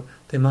 so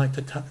they might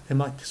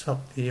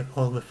disrupt the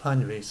oil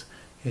refineries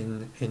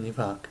in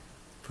Iraq,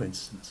 for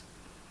instance,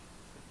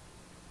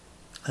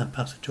 and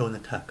perhaps a drone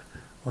attack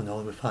on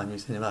oil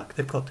refineries in Iraq.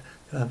 They've got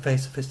very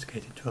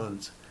sophisticated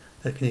drones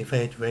that can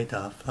evade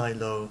radar, fly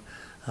low,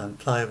 and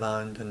fly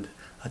around and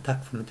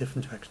attack from a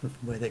different direction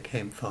from where they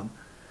came from.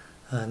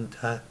 And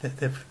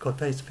they've got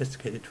very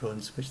sophisticated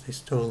drones which they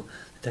stole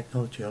the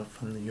technology of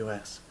from the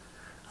US.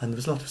 And there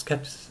was a lot of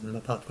skepticism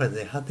about whether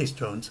they had these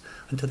drones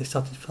until they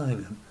started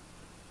flying them.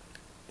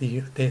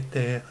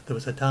 There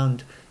was a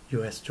downed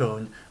US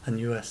drone, and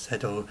the US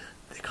said, oh,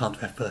 they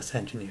can't reverse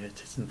engineer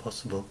it, it's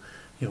impossible.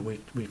 You know,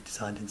 we've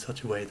designed in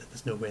such a way that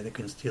there's no way they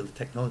can steal the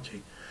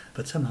technology.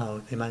 But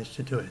somehow they managed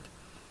to do it.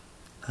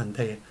 And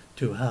they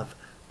do have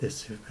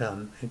this,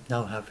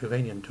 now have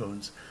Iranian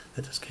drones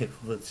that are as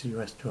capable as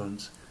US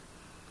drones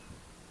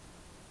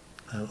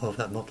of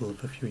that model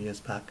of a few years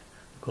back.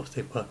 Of course,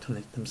 they've worked on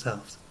it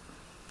themselves.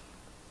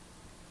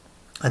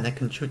 And they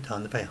can shoot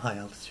down the very high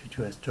altitude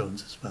US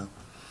drones as well.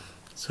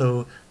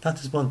 So that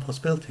is one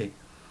possibility.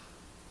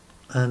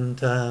 And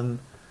then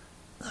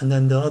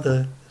the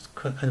other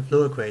kind of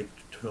lower grade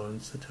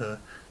drones that the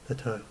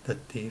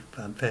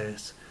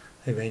various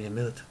Iranian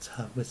militants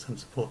have with some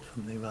support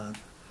from Iran.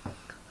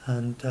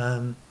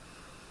 And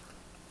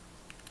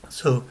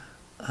so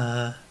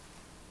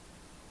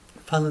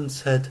Fallon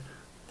said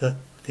that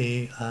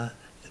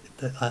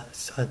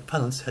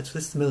Fallon said, so this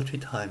is the Military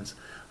Times,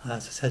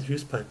 as I said,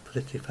 used by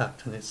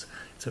PolitiFact, and it's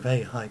a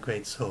very high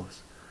grade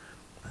source.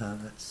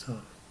 That's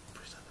what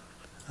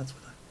I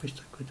wished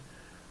I could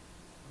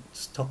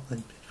stop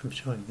them from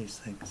showing these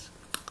things.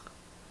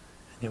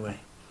 Anyway,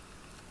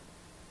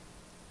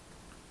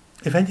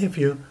 if any of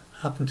you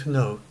happen to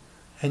know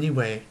any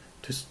way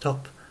to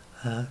stop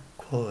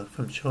Quora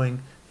from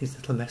showing these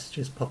little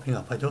messages popping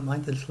up, I don't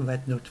mind the little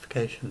red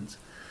notifications,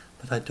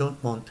 but I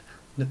don't want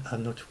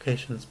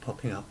notifications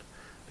popping up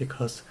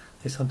because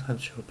they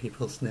sometimes show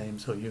people's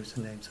names or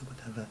usernames or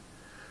whatever,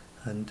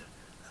 and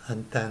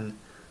then,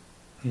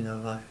 you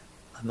know, I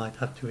might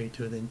have to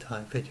redo the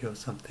entire video or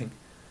something.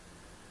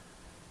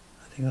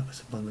 I think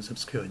that one was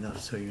obscure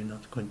enough, so you're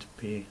not going to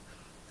be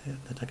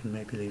that I can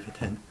maybe leave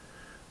it in.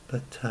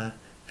 But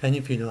if any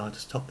of you know how to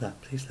stop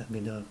that, please let me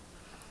know.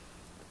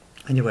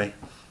 Anyway,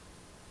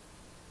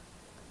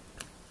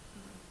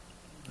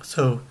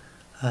 so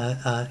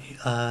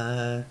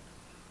whether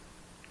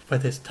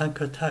it's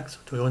tanker attacks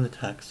or drone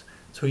attacks,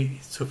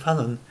 so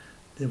Fallon,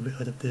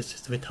 this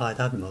is the retired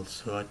admiral,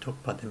 so I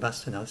talked about the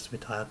ambassador now, this is the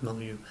retired admiral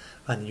who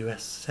ran the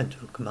US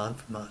Central Command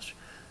from March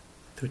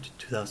through to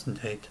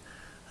 2008,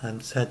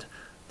 and said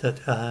that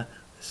a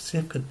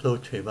significant blow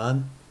to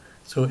Iran,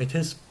 so it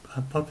is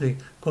probably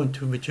going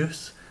to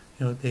reduce,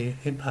 you know, the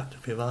impact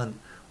of Iran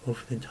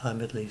over the entire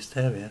Middle East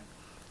area.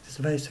 It's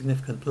a very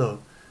significant blow,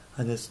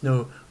 and there's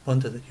no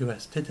wonder that the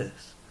US did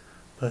this.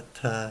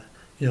 But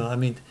you know, I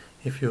mean,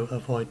 if you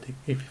don't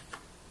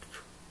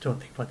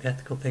think about the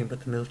ethical thing,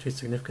 but the military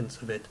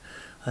significance of it,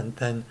 and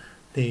then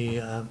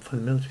from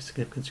the military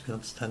significance you can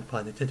understand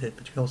why they did it,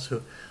 but you can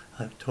also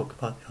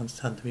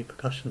understand the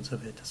repercussions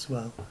of it as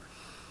well.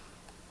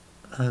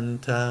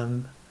 And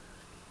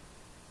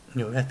you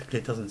know, ethically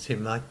it doesn't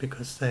seem right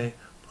because they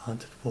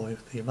aren't at war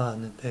with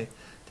Iran,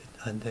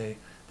 and if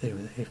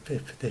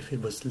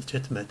it was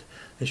legitimate,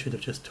 they should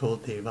have just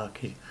told the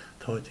Iraqi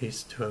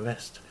authorities to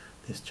arrest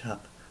this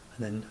chap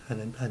and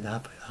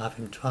have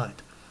him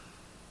tried.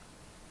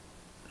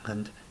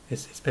 And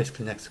it's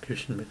basically an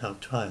execution without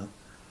trial,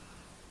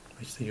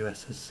 which the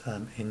US is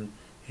in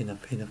a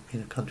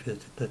country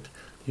that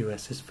the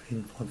US is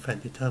on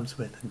friendly terms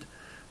with, and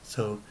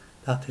so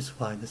that is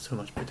why there's so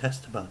much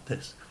protest about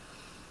this.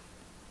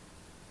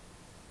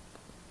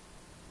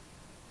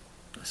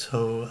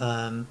 So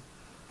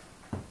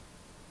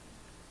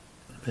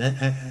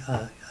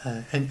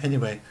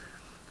anyway,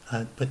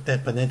 but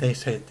then they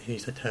say that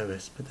he's a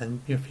terrorist. But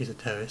then, if he's a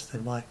terrorist,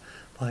 then why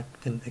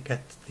didn't they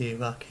get the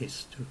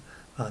Iraqis to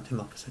round him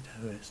up as a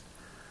terrorist?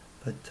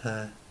 But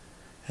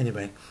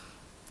anyway,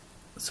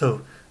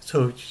 so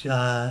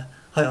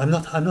I'm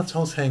not at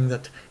all saying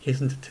that he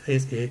isn't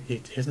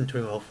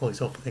doing all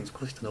these awful things. Of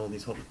course, he's done all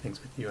these awful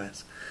things with the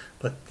US,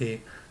 but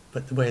the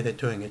way they're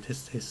doing it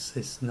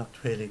is not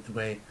really the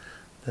way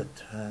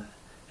that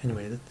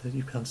anyway that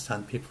you can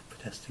understand people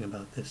protesting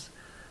about this,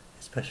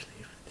 especially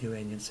if the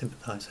Iranian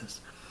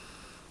sympathisers.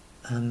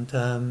 And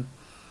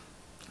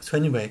so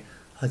anyway,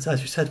 as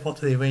you said,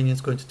 what are the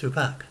Iranians going to do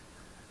back?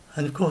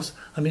 And of course,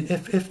 I mean,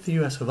 if the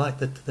US are right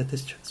that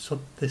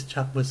this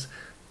chap was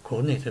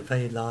coordinated a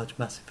very large,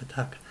 massive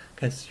attack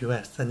against the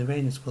US, then the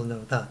Iranians will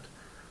know that.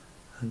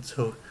 And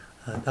so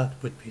that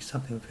would be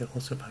something to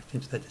also factor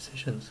into their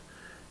decisions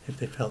if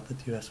they felt that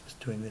the US was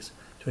doing this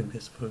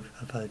for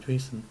a valid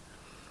reason.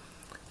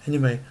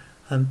 Anyway,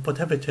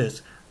 whatever it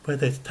is,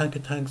 whether it's tank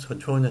attacks or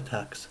drone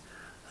attacks,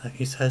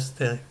 he says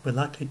they will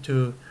likely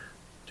do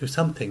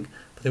something,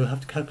 but they will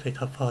have to calculate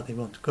how far they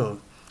want to go.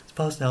 As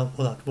far as now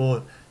all-out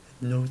war,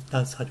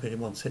 neither side really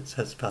wants it,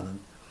 says Fallon.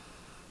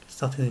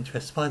 It's not in the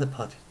interest of either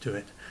party to do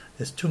it.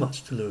 There's too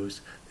much to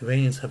lose. The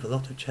Iranians have a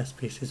lot of chess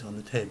pieces on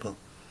the table.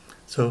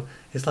 So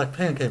it's like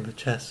playing a game of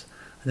chess,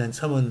 and then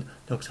someone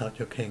knocks out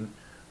your king,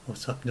 or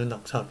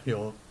knocks out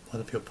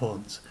one of your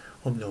pawns,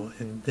 or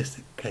in this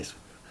case,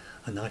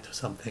 a knight or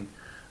something,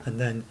 and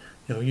then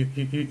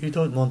you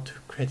don't want to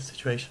create a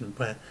situation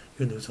where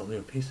you lose all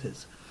your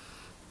pieces.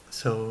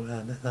 So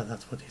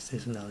that's what is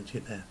his analogy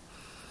there.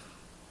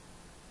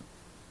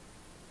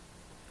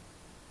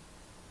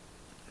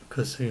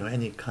 Because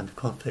any kind of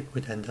conflict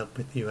would end up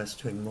with the US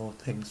doing more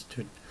things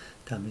to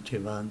damage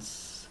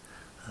Iran's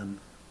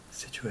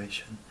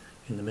situation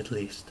in the Middle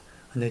East,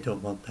 and they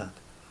don't want that.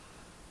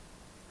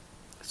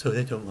 So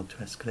they don't want to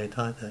escalate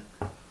either.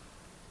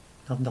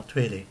 Not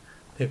really.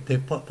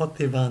 What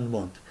the Iran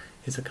want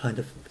is a kind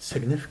of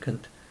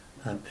significant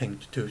thing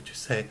to do, to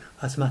say,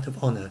 as a matter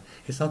of honour.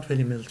 It's not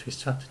really military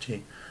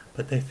strategy,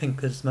 but they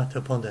think that as a matter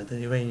of honour,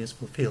 the Iranians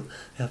will feel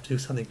they have to do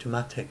something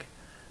dramatic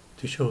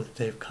to show that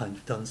they've kind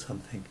of done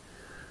something.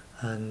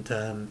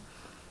 And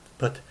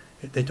but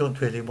they don't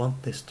really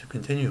want this to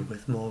continue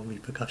with more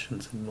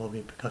repercussions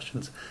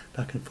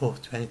back and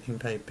forth to anything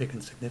very big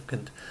and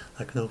significant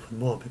like an open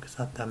war, because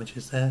that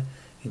damages their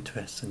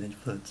interests and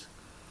influence.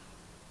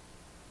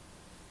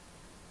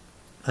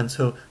 And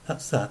so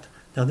that's that.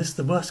 Now this is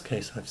the worst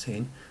case I've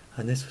seen,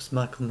 and this was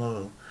Michael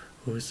Morrell,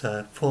 who's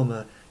a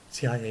former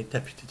CIA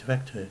deputy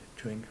director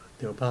during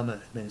the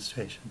Obama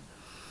administration,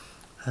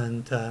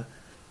 and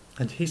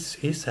he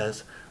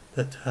says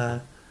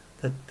that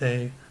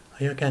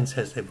he again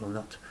says they will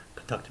not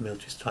conduct a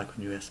military strike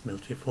on US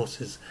military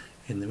forces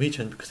in the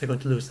region because they're going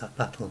to lose that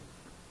battle.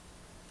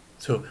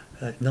 So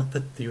not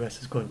that the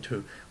US is going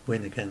to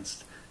win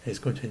against, is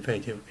going to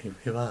invade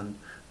Iran,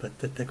 but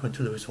that they're going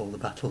to lose all the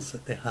battles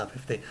that they have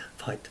if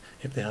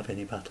they have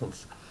any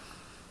battles.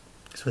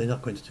 So they're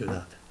not going to do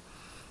that.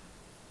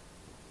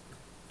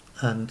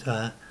 And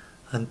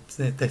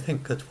they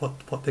think that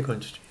what they're going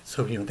to do,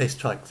 so they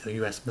strike the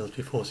US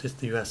military forces.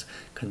 The US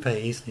can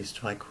very easily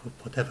strike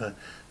whatever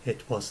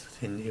it was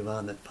in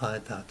Iran that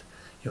fired that.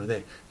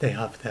 They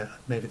have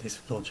maybe they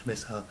launch a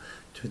missile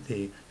to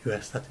the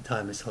US, that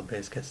entire missile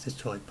base gets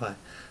destroyed by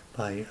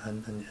a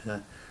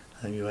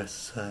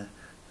US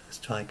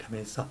strike. I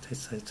mean,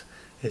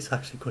 it's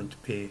actually going to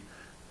be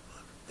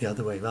the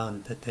other way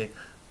around, that they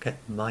get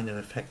minor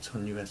effects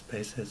on US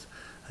bases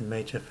and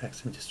major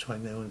effects in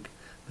destroying their own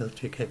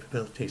military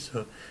capability.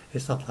 So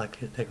it's not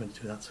likely that they're going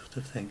to do that sort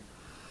of thing.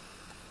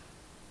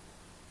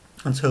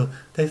 And so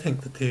they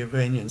think that the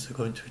Iranians are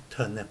going to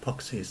turn their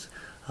proxies,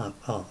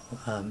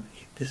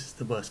 this is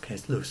the worst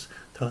case, loose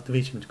throughout the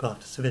region to go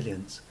after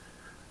civilians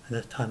and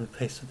at a time and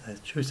place that they're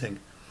choosing.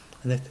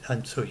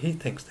 And so he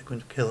thinks they're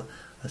going to kill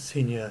a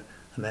senior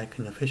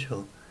American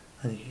official,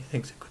 and he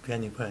thinks it could be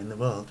anywhere in the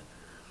world.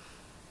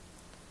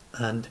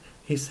 And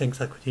he thinks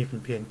that could even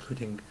be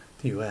including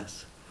the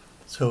US.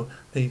 So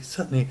the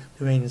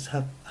Iranians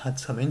have had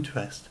some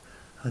interest,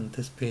 and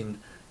there's been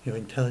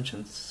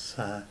intelligence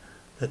that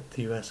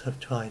the US have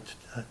tried,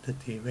 that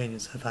the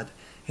Iranians have had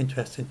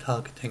interest in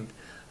targeting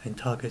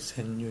targets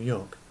in New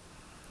York.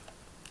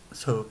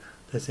 So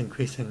there's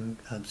increasing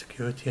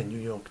security in New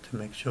York to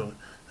make sure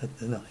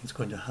that nothing's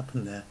going to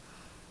happen there.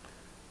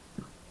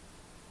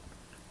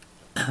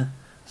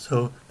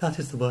 So that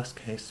is the worst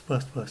case.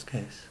 But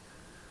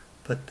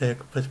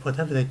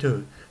whatever they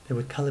do, they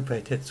would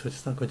calibrate it so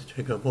it's not going to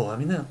trigger a war. I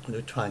mean, they're not going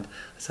to try and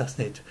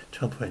assassinate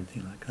Trump or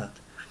anything like that.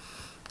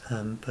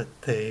 But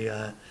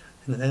they're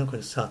not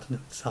going to start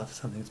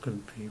something that's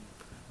going to be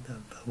a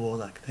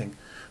war-like thing.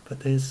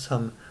 But there is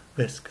some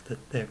risk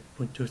that they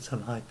would do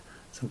some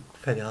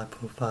fairly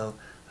high-profile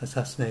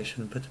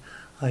assassination. But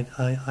I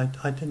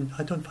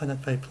don't find that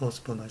very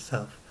plausible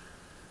myself.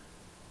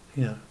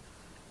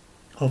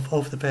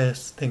 Of the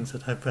various things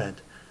that I've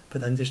read,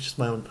 but then it's just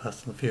my own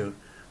personal view.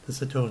 There's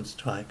the drone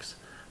strikes.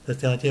 There's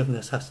the idea of an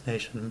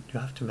assassination. You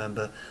have to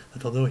remember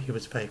that although he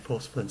was very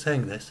forceful in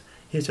saying this,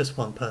 he's just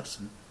one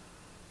person.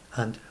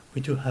 And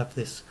we do have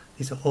this,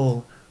 these are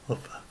all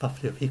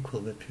roughly of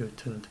equal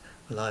repute and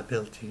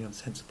reliability,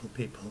 sensible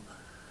people.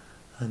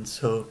 And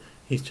so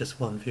he's just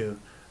one view.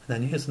 And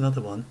then here's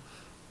another one.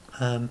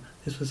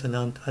 This was an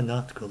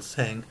article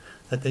saying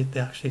that they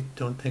actually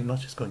don't think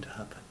much is going to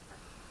happen.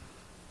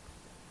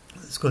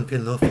 There's going to be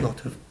an awful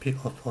lot of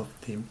people, of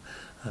the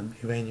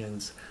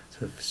Iranians,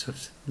 sort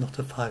of lot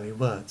of fiery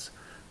words,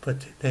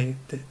 but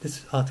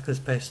this article is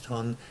based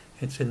on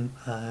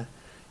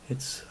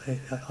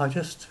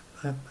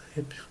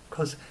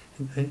because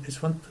it's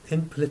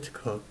in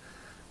Politico,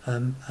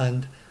 and I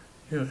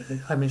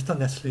mean it's not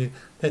necessarily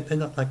they're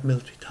not like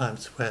Military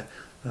Times where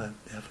they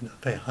have a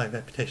very high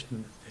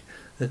reputation.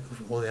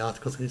 all the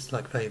articles, it's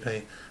like very,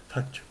 very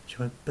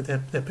factual, but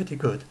they're pretty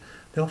good.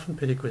 They're often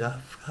pretty good.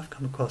 I've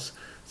come across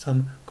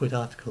some good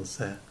articles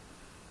there,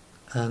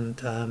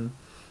 and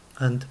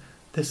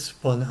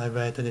this one I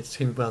read, and it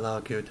seemed well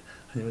argued,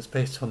 and it was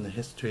based on the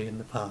history in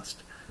the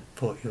past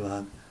for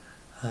Iran,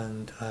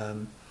 and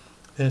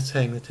they're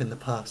saying that in the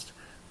past,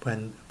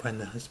 when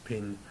there has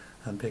been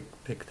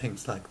big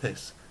things like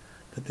this,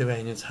 that the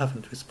Iranians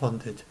haven't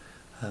responded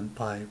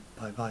by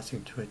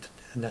rising to it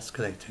and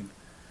escalating.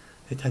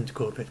 They tend to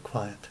go a bit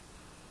quiet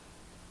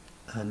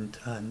and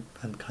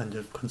kind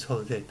of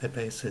consolidate their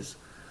bases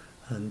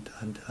and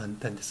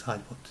then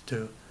decide what to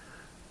do.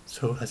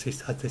 So as they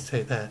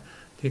say there,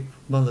 the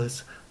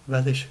mullahs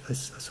relish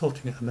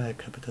assaulting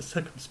America but are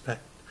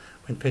circumspect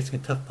when facing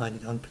a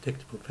tough-minded,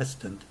 unpredictable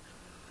president.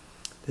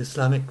 The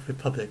Islamic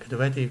Republic had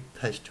already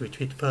pledged to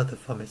retreat further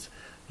from its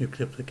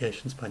nuclear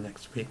obligations by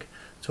next week,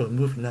 so a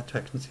move in that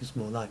direction seems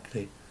more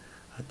likely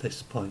at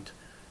this point,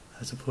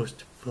 as opposed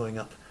to blowing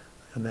up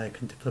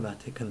American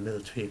diplomatic and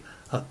military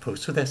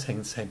outposts. So they're saying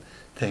the same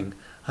thing,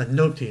 and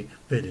nobody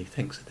really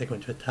thinks that they're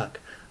going to attack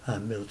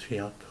military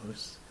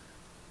outposts.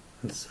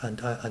 And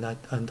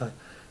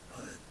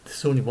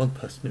there's only one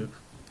person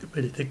who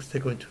really thinks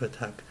they're going to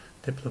attack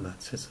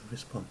diplomats as a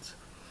response.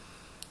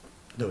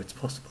 Though it's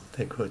possible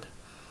they could.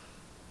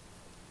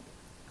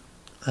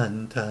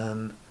 And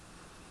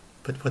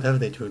but whatever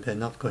they do, they're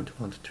not going to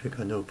want to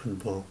trigger an open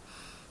war,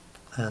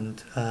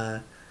 and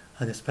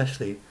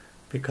especially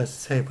because,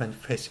 say, when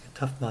facing a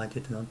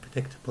tough-minded and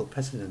unpredictable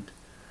president,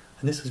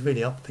 and this has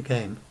really upped the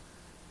game.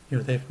 You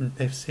know,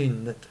 they've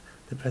seen that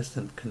the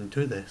president can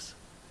do this,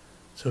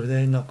 so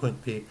they're going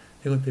to be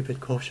a bit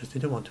cautious. They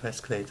don't want to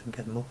escalate and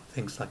get more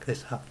things like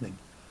this happening.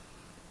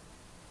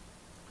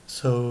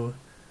 So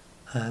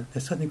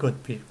there's certainly going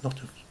to be a lot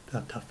of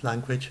tough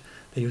language.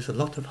 They use a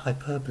lot of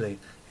hyperbole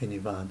in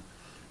Iran.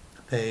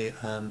 They're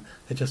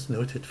just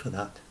noted for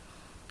that.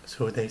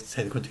 So they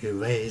say they're going to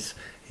erase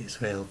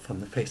Israel from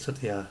the face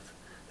of the earth.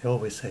 They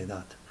always say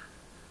that.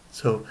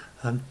 So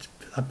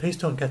please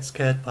don't get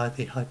scared by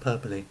the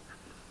hyperbole,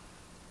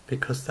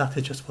 because that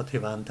is just what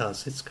Iran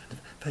does. It's kind of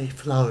very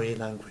flowery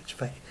language,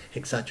 very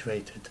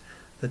exaggerated.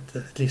 That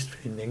at least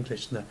in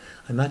English, now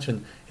I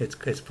imagine it's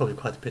probably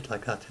quite a bit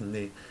like that in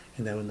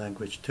their own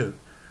language too.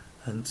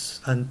 And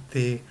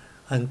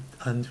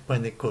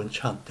when they go and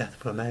chant death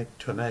to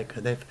America,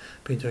 they've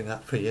been doing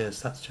that for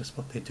years. That's just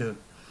what they do.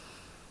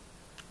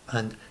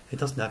 And it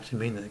doesn't actually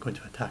mean that they're going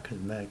to attack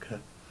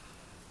America.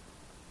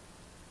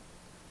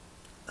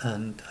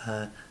 And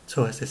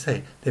so, as they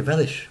say, they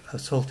relish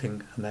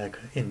assaulting America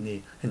in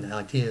the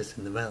ideas,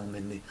 in the realm,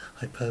 in the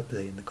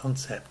hyperbole, in the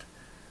concept.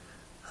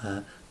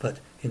 But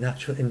in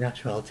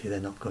actuality, they're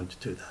not going to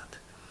do that.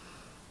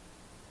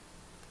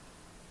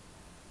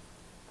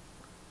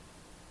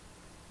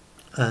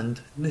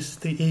 And this is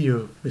the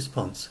EU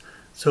response.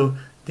 So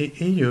the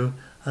EU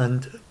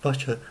and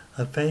Russia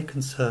are very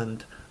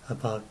concerned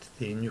about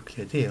the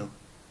nuclear deal,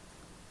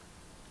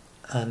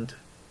 and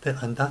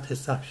that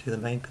is actually the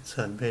main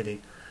concern.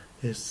 Really,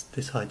 is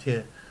this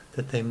idea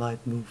that they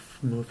might move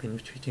in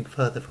retreating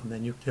further from their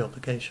nuclear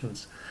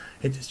obligations.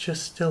 It is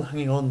just still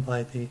hanging on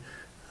by the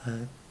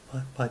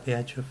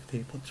edge of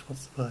the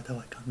what's the word? Oh,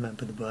 I can't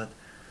remember the word.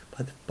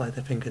 By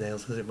their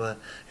fingernails, as it were.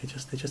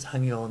 They're just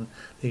hanging on.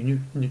 The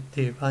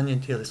Iranian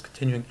deal is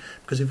continuing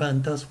because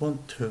Iran does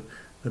want to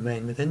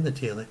remain within the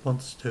deal. It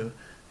wants to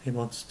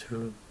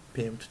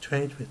be able to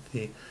trade with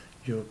the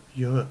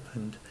Europe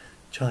and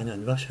China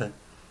and Russia,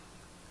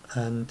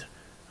 and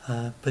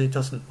but it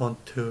doesn't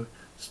want to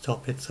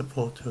stop its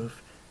support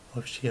of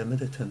Shia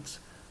militants,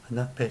 and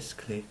that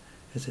basically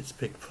is its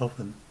big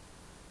problem.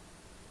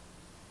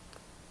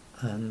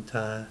 And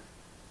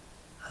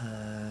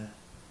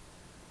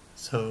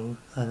so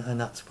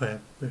that's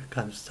where we're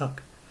kind of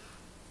stuck.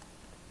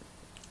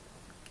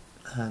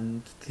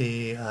 And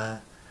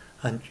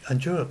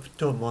and Europe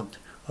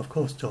of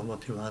course don't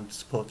want Iran to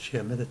support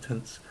Shia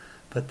militants,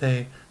 but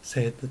they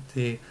say that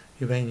the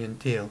Iranian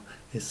deal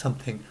is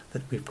something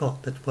that we've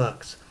got that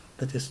works,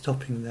 that is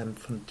stopping them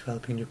from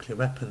developing nuclear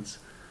weapons,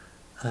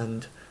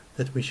 and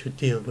that we should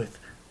deal with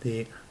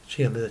the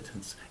Shia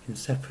militants in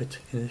separate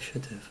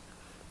initiative.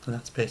 And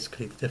that's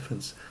basically the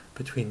difference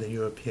between the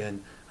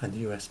European and the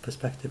US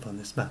perspective on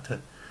this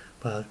matter,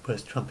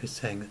 whereas Trump is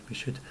saying that we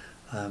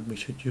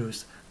should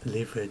use the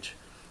leverage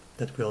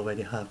that we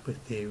already have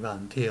with the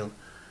Iran deal,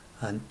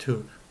 and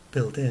to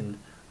build in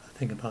a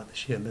thing about the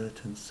Shia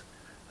militants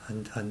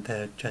and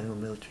their general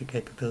military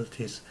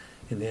capabilities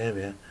in the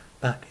area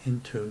back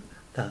into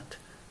that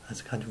as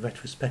a kind of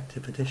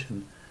retrospective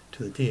addition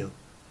to the deal,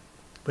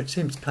 which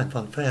seems kind of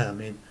unfair. I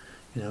mean,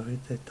 you know,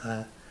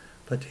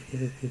 but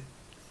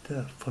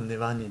from the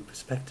Iranian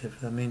perspective,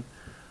 I mean,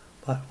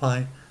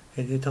 why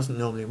it doesn't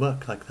normally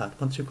work like that.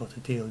 Once you've got a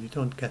deal, you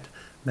don't get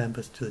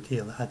members to the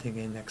deal adding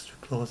in extra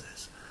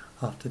clauses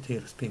after the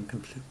deal has been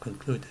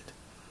concluded.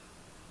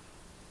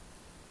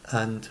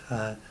 And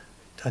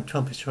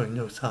Trump is showing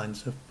no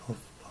signs of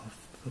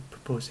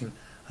proposing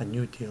a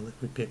new deal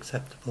that would be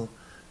acceptable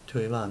to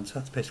Iran. So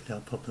that's basically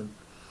our problem.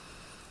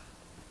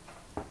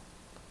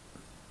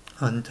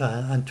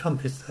 And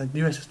Trump is the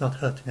US is not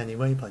hurt in any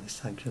way by these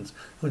sanctions.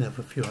 We only have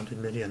a few hundred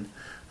million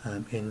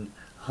in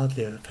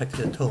hardly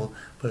affected at all,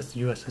 whereas the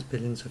US has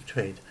billions of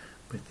trade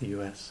with the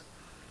US.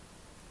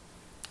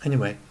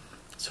 Anyway,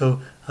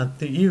 so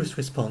the EU's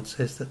response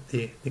is that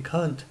the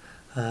current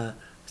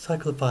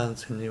cycle of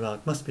violence in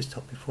Iraq must be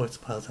stopped before it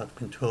spirals out of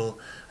control,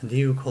 and the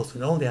EU calls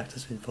on all the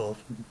actors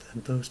involved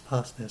and those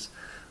partners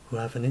who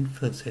have an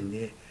influence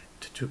in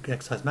to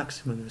exercise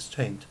maximum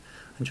restraint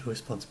and show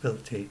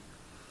responsibility.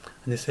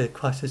 And they say the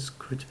crisis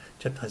could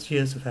jeopardize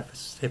years of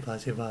efforts to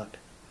stabilize Iraq.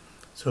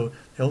 So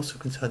they're also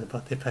concerned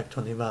about the effect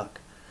on Iraq.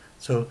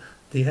 So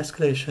the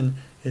escalation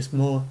is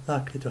more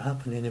likely to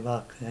happen in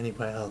Iraq than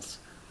anywhere else.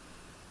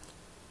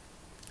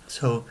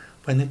 So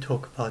when they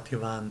talk about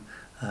Iran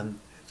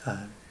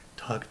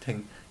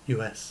targeting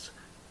US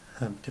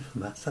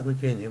diplomats, that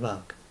would be in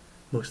Iraq,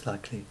 most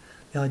likely.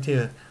 The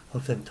idea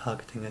of them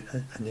targeting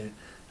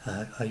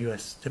a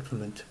US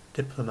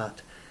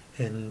diplomat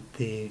in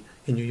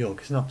New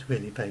York is not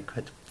really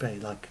very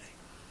likely.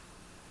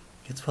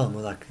 It's far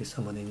more likely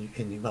someone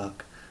in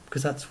Iraq,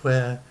 because that's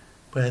where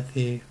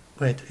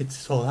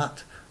it's all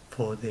at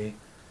for the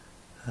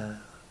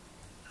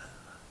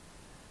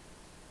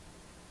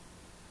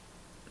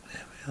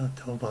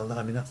well,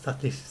 I mean, that's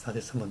at least that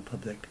is someone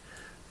public.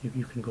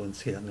 You can go and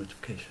see that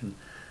notification.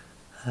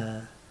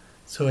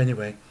 So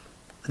anyway,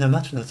 and I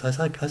imagine as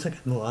I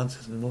get more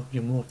answers and more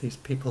of these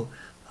people,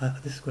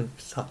 this is going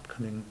to start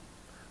becoming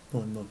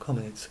more and more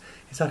common. It's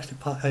actually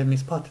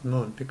it's part of the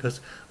moment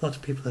because a lot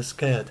of people are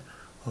scared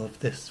of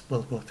this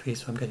World War III,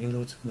 so I'm getting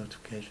loads of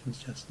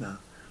notifications just now.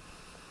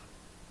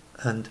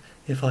 And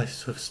if I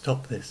sort of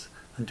stop this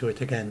and do it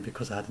again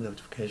because I had a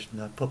notification,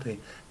 I'd probably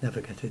never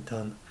get it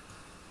done.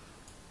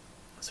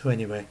 So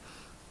anyway,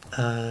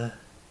 the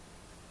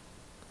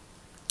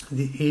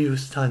EU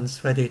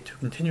stands ready to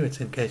continue its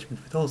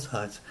engagement with all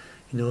sides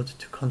in order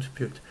to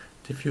contribute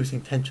to diffusing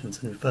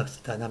tensions and reverse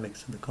the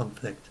dynamics of the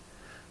conflict.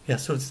 Yeah,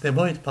 so they're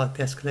worried about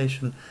the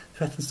escalation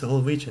threatens the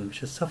whole region, which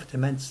has suffered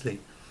immensely,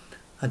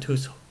 and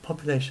whose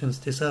populations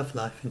deserve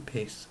life in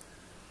peace.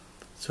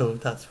 So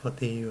that's what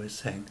the EU is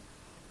saying.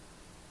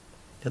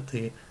 That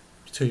we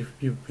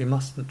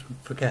mustn't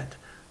forget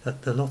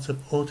that there are lots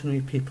of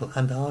ordinary people,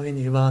 and are in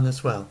Iran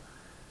as well.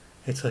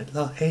 It's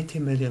 80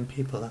 million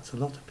people, that's a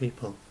lot of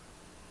people.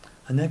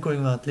 And they're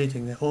going around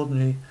leading their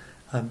ordinary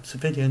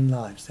civilian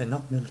lives. They're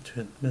not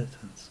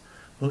militants.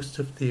 Most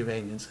of the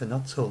Iranians are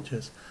not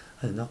soldiers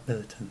and not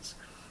militants,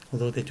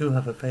 although they do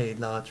have a very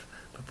large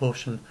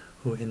proportion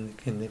who in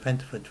the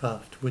event of a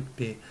draft would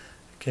be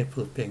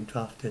capable of being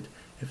drafted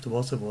if there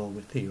was a war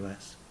with the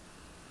US.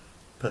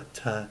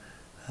 But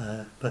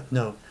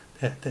no,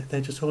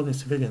 they're just ordinary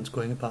civilians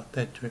going about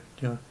their,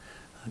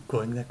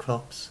 growing their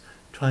crops,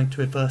 trying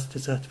to reverse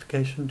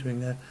desertification,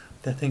 doing their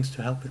things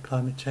to help with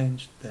climate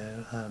change.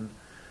 They're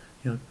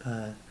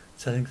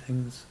selling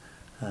things,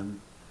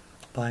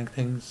 buying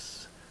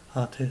things,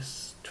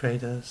 artists,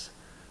 traders,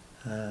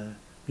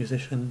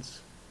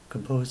 musicians,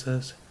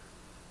 composers,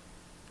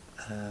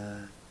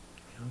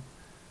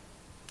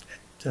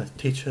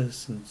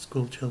 teachers and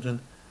school children,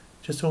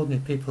 just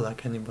ordinary people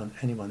like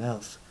anyone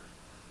else.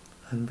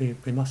 And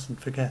we mustn't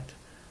forget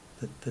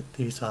that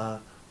these are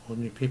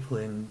ordinary people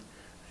in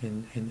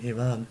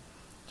Iran,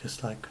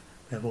 just like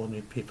we have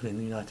ordinary people in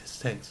the United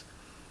States.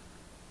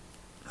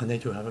 And they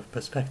do have a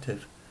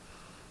perspective.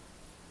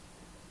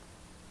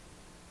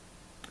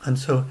 And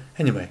so,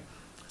 anyway,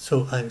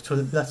 so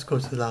let's go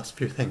to the last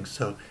few things.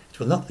 So, it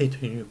will not lead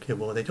to a nuclear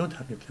war. They don't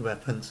have nuclear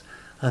weapons,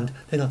 and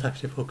they're not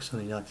actually focused on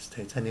the United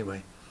States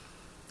anyway.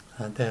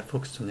 And they're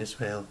focused on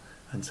Israel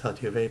and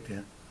Saudi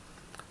Arabia.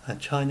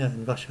 China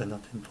and Russia are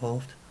not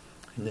involved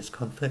in this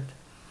conflict.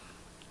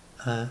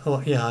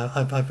 Oh yeah,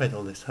 I've read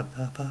all this. Have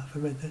I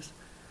read this?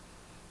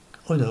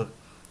 Oh no,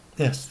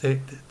 yes.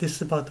 This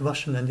is about the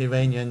Russian and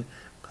Iranian.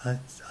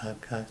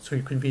 So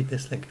you can read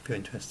this link if you're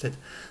interested.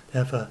 They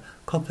have a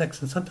complex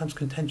and sometimes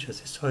contentious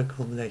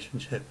historical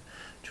relationship.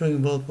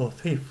 During World War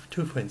II,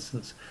 for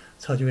instance,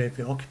 Saudi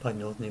Arabia occupied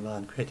northern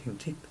Iran, creating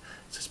deep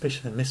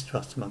suspicion and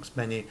mistrust amongst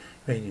many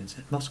Iranians.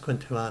 Yet Moscow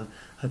and Tehran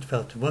have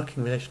developed a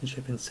working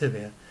relationship in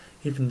Syria,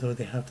 even though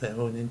they have their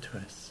own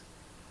interests.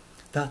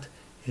 That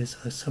is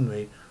a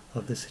summary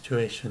of the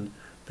situation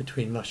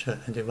between Russia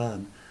and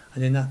Iran.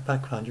 And in that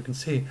background you can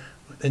see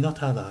they're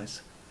not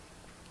allies.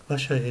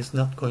 Russia is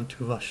not going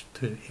to rush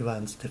to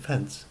Iran's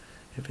defense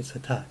if it's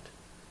attacked.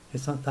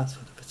 It's not that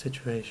sort of a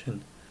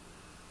situation.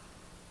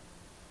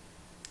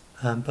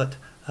 But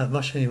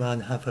Russia and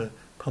Iran have a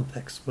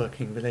complex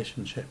working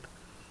relationship.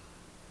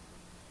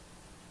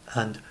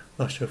 And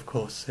Russia, of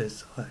course,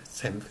 is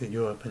same for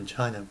Europe and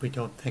China. We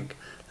don't think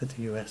that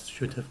the US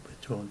should have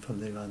withdrawn from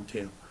the Iran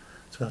deal.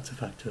 So that's a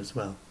factor as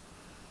well.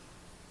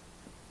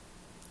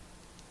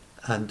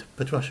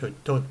 But Russia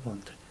don't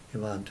want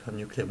Iran to have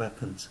nuclear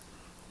weapons.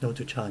 No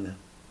to China,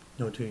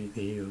 no to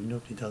the EU.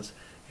 Nobody does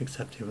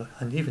except Iran.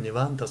 And even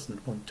Iran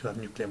doesn't want to have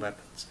nuclear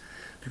weapons.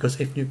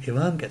 Because if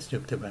Iran gets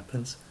nuclear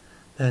weapons,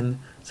 then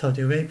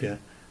Saudi Arabia,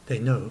 they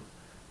know,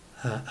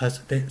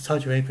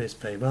 Saudi Arabia is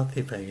very wealthy,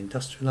 very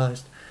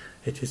industrialized.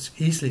 it is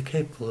easily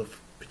capable of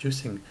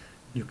producing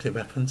nuclear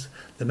weapons.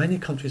 There are many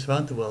countries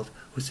around the world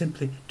who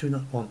simply do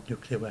not want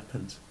nuclear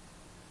weapons,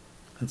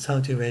 and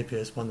Saudi Arabia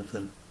is one of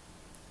them.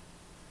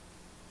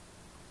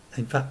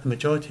 In fact, the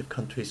majority of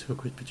countries who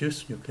could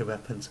produce nuclear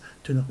weapons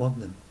do not want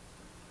them,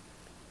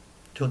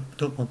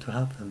 don't want to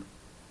have them.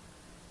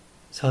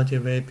 Saudi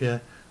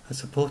Arabia has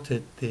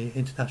supported the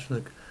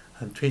international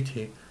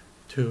treaty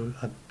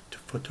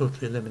for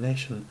total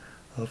elimination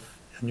of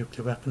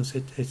nuclear weapons.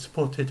 It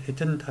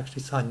didn't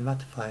actually sign and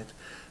ratify it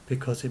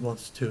because it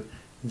wants to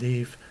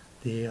leave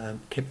the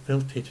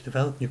capability to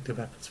develop nuclear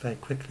weapons very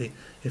quickly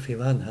if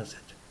Iran has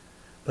it.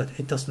 But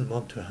it doesn't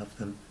want to have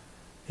them.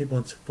 It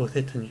wants both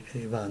it and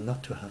Iran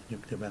not to have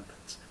nuclear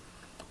weapons.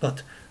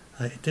 But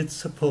it did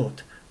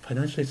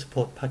financially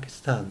support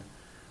Pakistan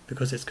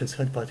because it's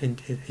concerned about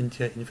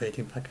India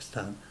invading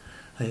Pakistan,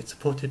 and it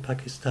supported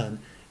Pakistan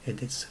in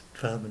its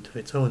development of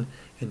its own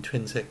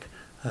intrinsic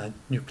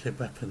nuclear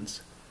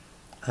weapons.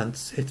 And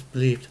it's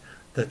believed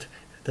that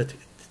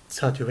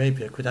Saudi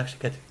Arabia could actually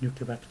get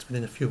nuclear weapons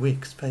within a few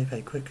weeks, very,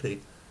 very quickly,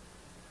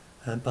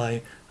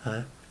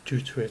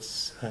 due to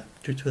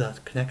that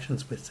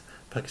connections with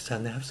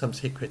Pakistan. They have some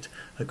secret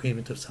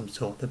agreement of some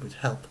sort that would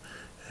help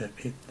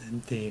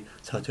the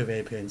Saudi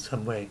Arabia in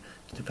some way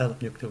to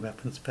develop nuclear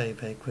weapons very,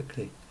 very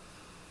quickly.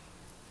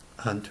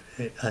 And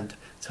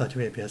Saudi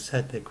Arabia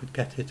said they could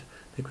get the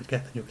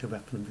nuclear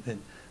weapon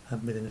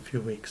within a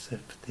few weeks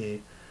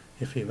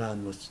if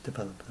Iran was to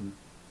develop them.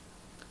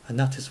 And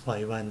that is why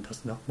Iran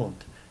does not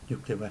want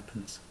nuclear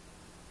weapons,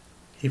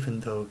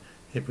 even though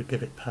it would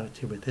give it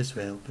parity with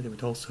Israel, but it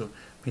would also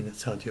mean that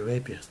Saudi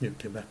Arabia has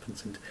nuclear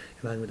weapons, and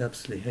Iran would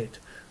absolutely hate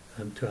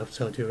to have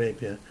Saudi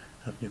Arabia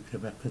have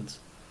nuclear weapons.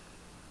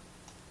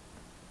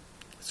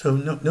 So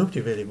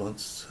nobody really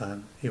wants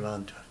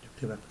Iran to have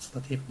nuclear weapons,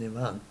 not even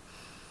Iran.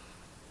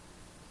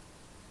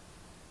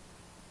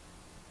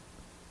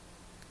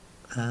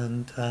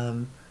 And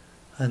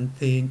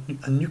the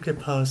nuclear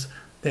powers,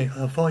 they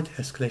avoid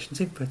escalations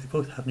even though they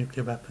both have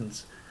nuclear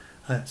weapons.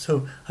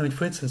 So, I mean,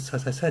 for instance,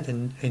 as I said,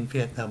 in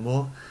Vietnam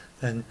War,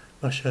 then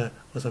Russia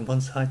was on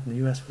one side and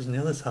the US was on the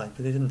other side,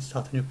 but they didn't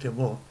start a nuclear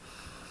war.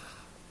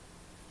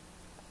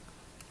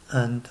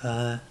 And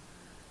the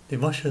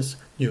Russia's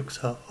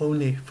nukes are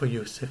only for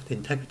use if the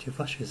integrity of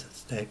Russia is at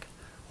stake,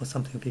 or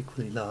something of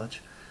equally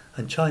large.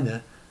 And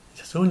China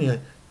is only a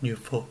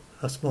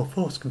small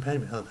force compared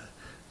with other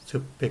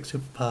big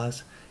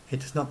superpowers.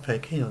 It is not very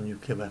keen on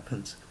nuclear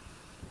weapons.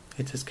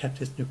 It has kept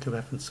its nuclear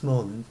weapons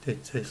small, and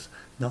it is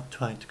not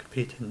trying to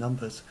compete in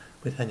numbers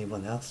with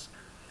anyone else.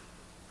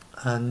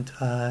 And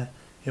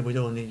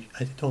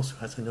it also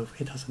has a no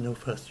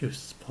first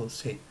use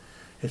policy.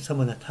 If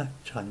someone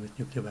attacked China with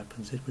nuclear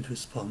weapons, it would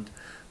respond,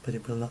 but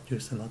it will not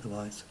use them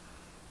otherwise.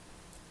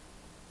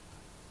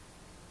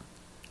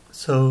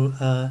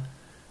 So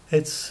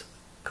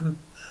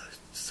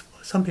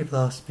some people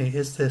ask me,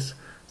 is this...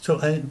 So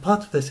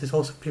part of this is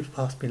also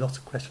people ask me lots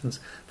of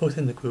questions, both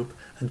in the group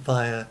and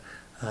via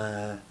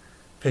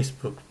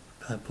Facebook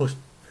post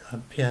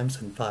PMs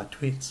and via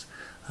tweets.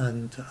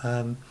 And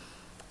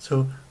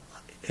so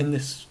in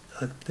this,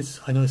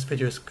 I know this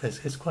video is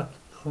quite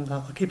long.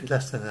 I'll keep it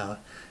less than an hour.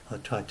 I'll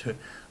try to.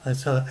 And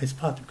so it's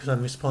partly because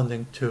I'm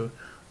responding to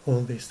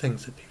all these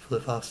things that people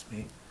have asked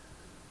me,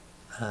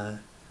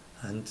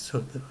 and so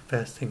the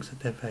various things that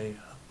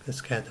they're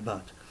scared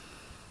about.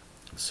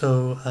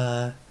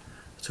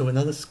 So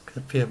another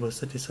fear was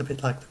that it's a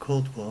bit like the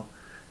Cold War.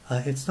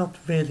 It's not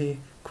really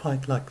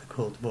quite like the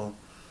Cold War.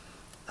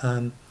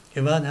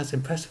 Iran has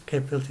impressive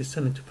capabilities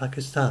similar to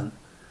Pakistan,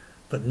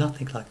 but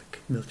nothing like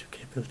the military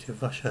capability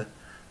of Russia.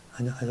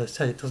 And as I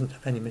said, it doesn't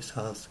have any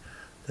missiles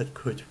that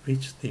could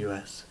reach the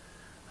US.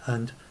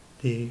 And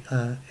the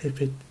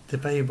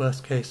very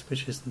worst case,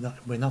 which is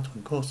we're not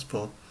on course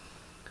for,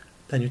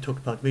 then you talk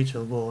about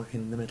regional war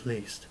in the Middle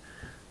East.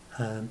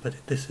 But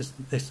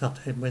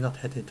we're not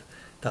headed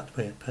that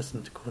way at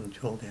present, according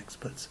to all the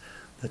experts.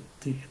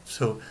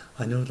 So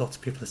I know lots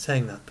of people are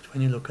saying that, but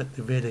when you look at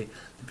the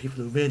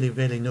people who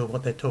really know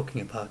what they're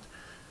talking about,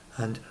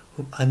 and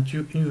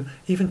you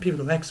even people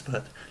who are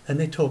expert, then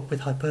they talk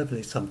with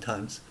hyperbole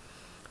sometimes.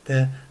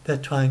 They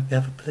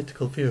have a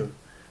political view.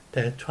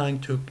 They're trying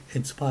to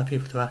inspire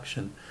people to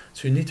action.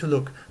 So you need to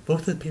look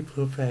both at the people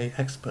who are very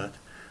expert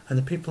and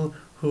the people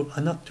who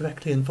are not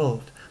directly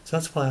involved. So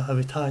that's why a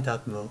retired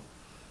admiral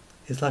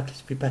is likely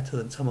to be better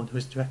than someone who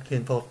is directly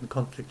involved in the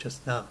conflict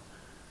just now,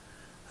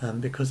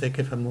 because they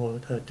give a more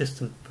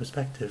distant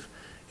perspective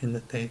in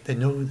that they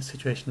know the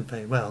situation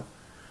very well,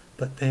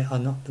 but they are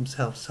not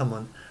themselves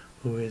someone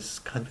who is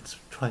kind of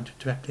trying to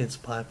directly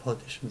inspire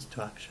politicians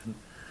to action,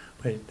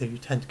 where you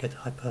tend to get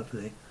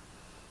hyperbole.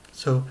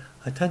 So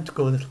I tend to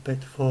go a little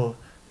bit for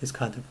this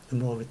kind of the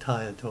more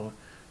retired, or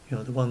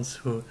the ones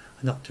who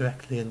are not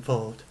directly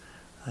involved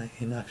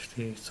in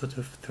actually sort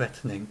of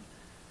threatening.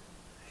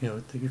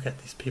 You get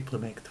these people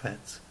who make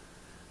threats.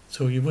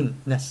 So you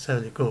wouldn't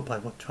necessarily go by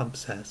what Trump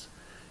says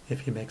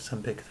if he makes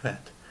some big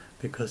threat,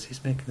 because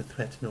he's making a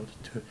threat in order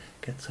to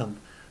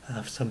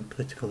have some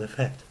political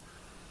effect.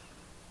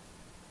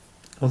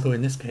 Although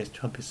in this case,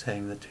 Trump is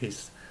saying that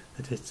he's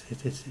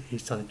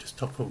done it to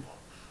stop a war.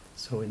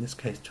 So in this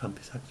case, Trump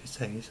is actually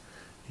saying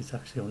he's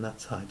actually on that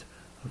side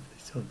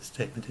of the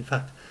statement. In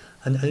fact,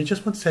 and I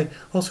just want to say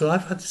also,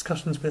 I've had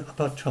discussions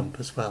about Trump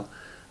as well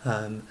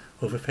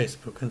over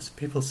Facebook, and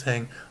people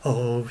saying,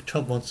 "Oh,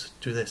 Trump wants to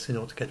do this in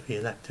order to get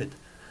re-elected."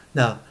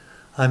 Now,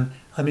 I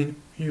mean,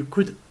 you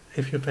could,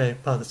 if you're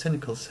rather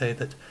cynical, say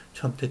that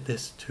Trump did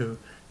this to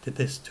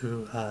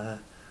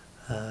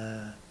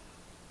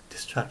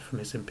distract from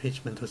his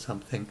impeachment or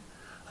something.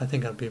 I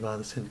think I'd be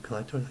rather cynical.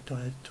 I don't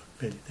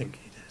really think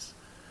it is.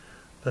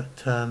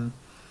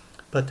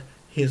 But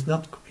he is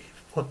not.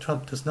 What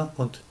Trump does not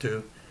want to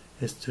do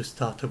is to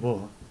start a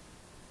war.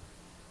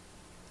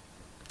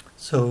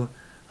 So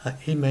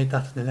he made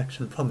that an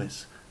election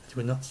promise, that he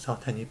would not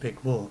start any big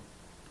war.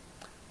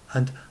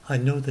 And I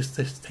know this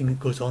thing that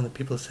goes on, and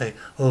people say,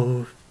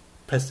 "Oh,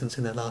 presidents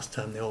in their last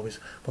term, they always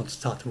want to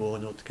start a war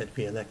in order to get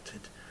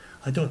re-elected."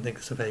 I don't think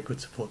there's a very good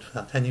support for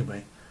that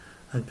anyway,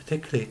 and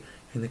particularly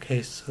in the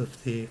case of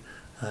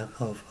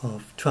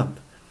of Trump,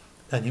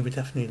 then he would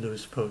definitely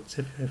lose votes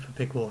if a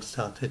big war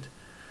started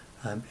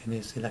in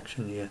his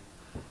election year.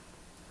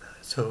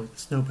 So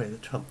there's no way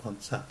that Trump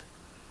wants that.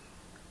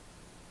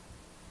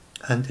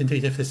 And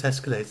indeed, if this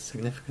escalates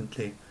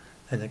significantly,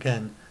 then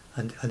again,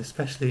 and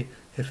especially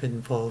if it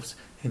involves,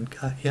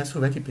 he has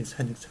already been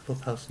sending several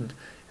thousand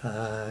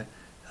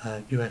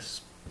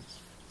US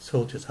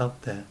soldiers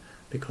out there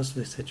because of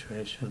this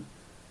situation.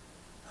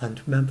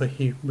 And remember,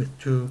 he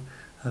withdrew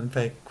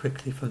very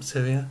quickly from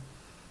Syria,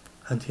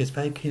 and he is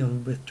very keen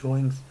on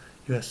withdrawing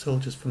US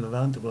soldiers from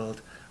around the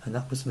world, and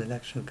that was an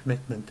election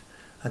commitment.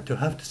 And to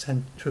have to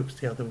send troops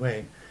the other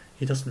way,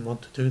 he doesn't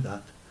want to do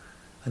that.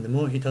 And the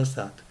more he does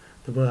that,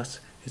 the worse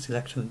his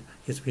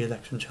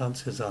re-election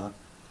chances are.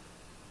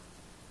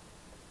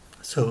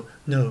 So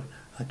no,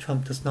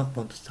 Trump does not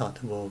want to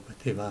start a war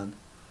with Iran.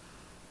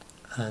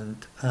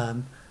 And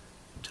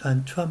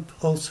Trump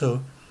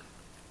also,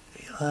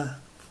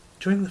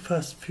 during the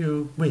first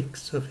few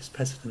weeks of his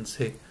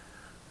presidency,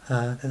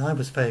 and I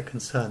was very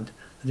concerned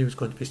that he was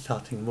going to be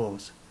starting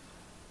wars,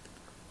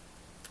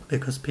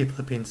 because people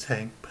have been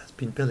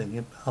billing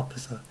him up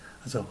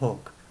as a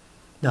hawk.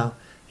 Now,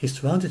 he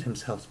surrounded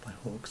himself by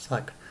hawks,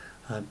 like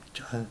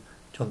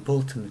John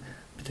Bolton,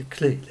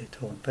 particularly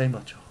later on, very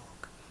much a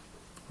hawk,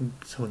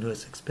 someone who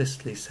has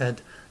explicitly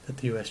said that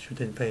the US should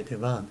invade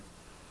Iran.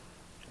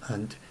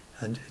 And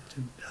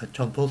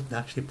John Bolton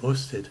actually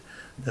boasted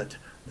that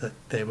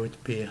they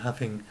would be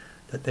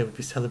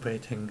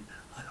celebrating,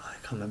 I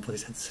can't remember what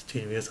he said,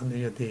 Sagittarius or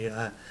something,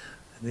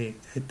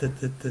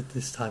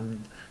 this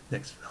time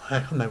next, I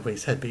can't remember what he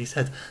said, but he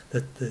said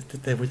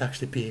that they would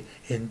actually be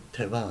in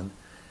Tehran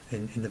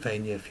in the very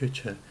near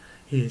future.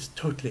 He is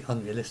totally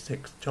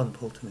unrealistic. John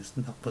Bolton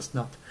was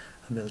not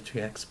a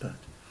military expert,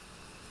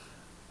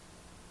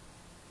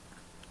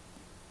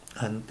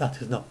 and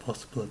that is not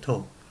possible at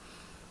all.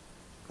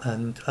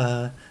 And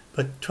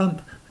but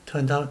Trump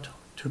turned out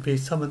to be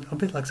someone a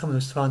bit like someone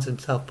who surrounds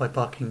himself by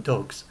barking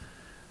dogs,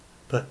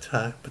 but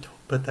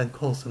then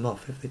calls them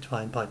off if they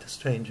try and bite a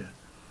stranger.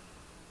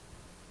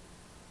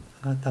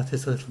 That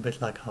is a little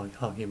bit like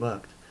how he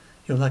worked.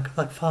 You know,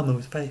 like Farmer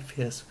with very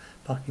fierce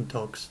barking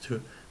dogs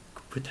to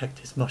protect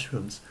his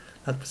mushrooms.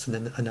 That was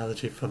an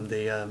analogy from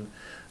the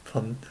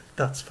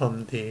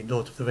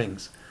Lord of the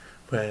Rings,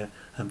 where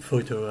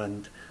Frodo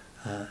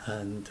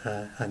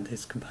and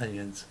his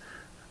companions,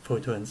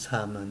 Frodo and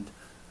Sam and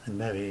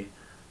Merry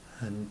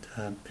and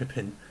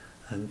Pippin,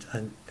 and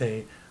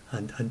they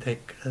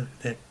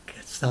get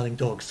snarling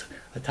dogs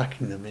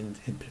attacking them in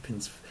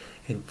Pippin's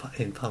in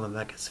Farmer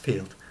Maggot's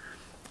field,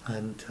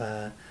 and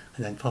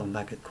then Farmer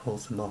Maggot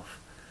calls them off,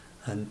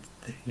 and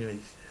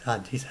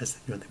and he says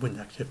that, they wouldn't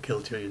actually have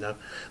killed you,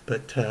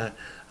 but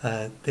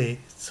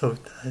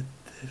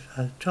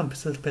Trump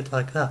is a little bit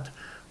like that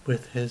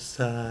with his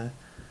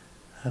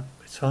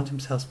surround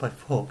himself by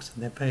hawks,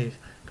 and they're very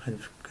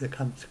they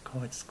come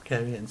quite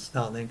scary and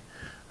snarling,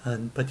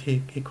 but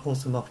he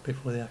calls them off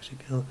before they actually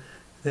kill.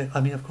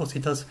 I mean, of course he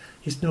does.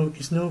 He's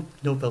no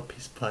Nobel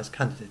Peace Prize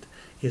candidate.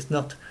 He is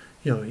not.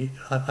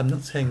 I'm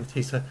not saying that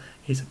he's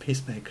a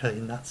peacemaker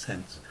in that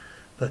sense,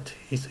 but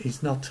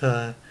he's not.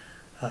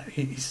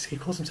 He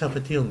calls himself a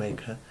deal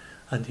maker,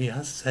 and he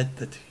has said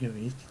that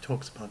he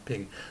talks about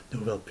being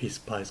Nobel Peace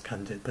Prize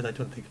candidate, but I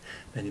don't think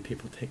many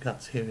people take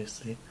that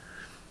seriously.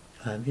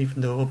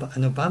 Even though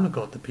Obama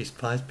got the Peace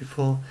Prize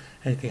before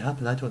anything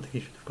happened, I don't think he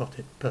should have got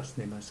it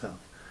personally myself.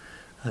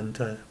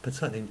 But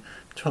certainly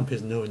Trump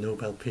is no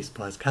Nobel Peace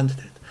Prize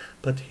candidate,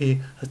 but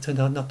he has turned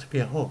out not to be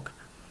a hawk.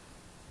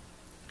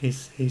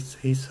 He's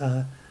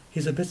a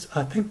bit.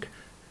 I think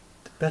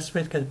the best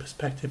way to get a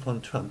perspective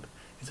on Trump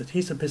is that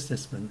he's a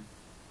businessman,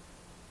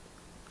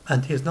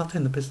 and he is not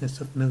in the business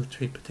of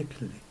military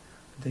particularly.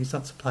 He's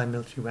not supplying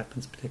military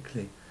weapons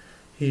particularly.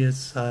 He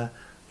is.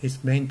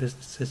 His main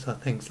businesses are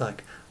things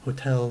like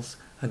hotels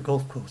and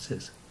golf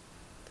courses.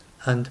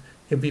 And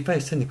it would be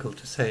very cynical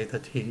to say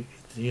that he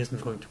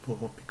isn't going to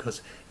war because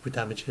it would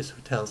damage his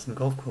hotels and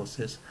golf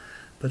courses.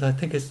 But I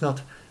think it's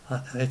not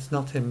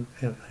not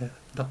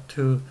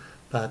too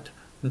bad,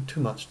 too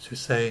much to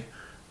say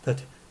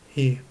that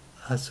he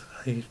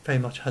very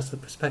much has the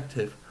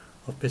perspective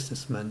of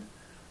businessmen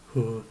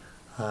who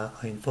are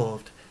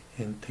involved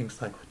in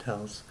things like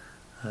hotels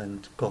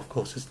and golf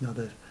courses and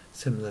other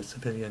similar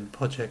civilian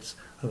projects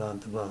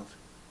around the world.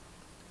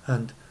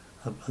 And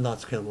a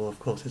large-scale war, of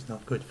course, is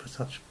not good for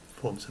such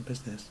forms of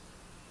business.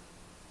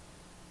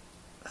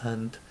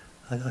 And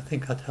I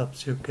think that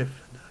helps you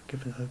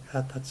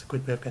that's a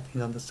good way of getting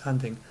an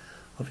understanding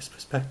of his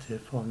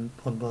perspective on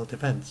world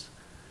events.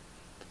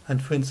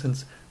 And for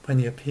instance, when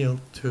he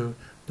appealed to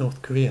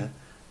North Korea,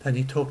 then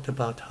he talked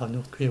about how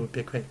North Korea would be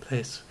a great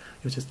place.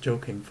 He was just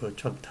joking for a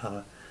Trump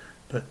Tower,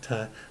 but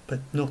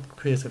North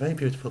Korea is a very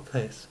beautiful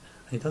place,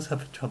 and he does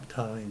have a Trump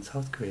Tower in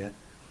South Korea.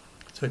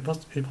 So it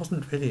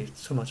wasn't really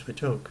so much of a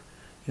joke.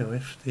 You know,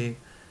 if we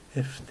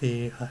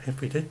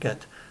did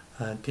get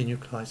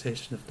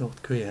denuclearization of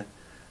North Korea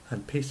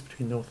and peace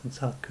between North and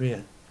South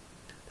Korea,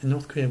 then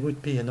North Korea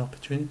would be an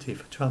opportunity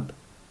for Trump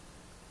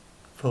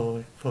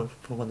for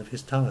one of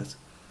his towers.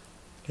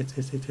 It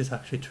is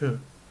actually true.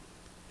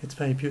 It's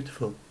very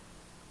beautiful,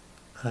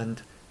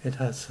 and it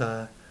has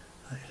a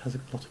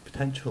lot of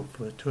potential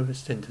for a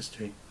tourist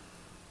industry.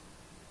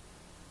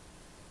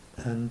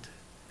 And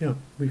you know,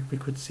 we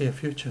could see a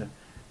future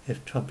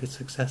if Trump is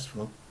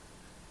successful,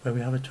 where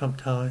we have a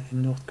Trump Tower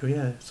in North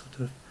Korea, sort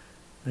of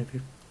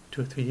maybe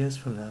 2 or 3 years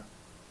from now.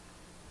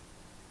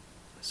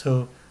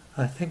 So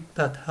I think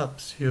that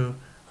helps you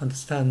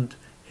understand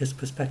his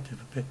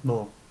perspective a bit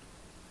more.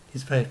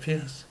 He's very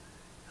fierce,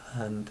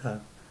 and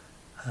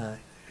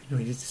you know,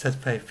 he says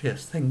very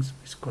fierce things.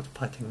 He's got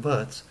fighting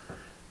words,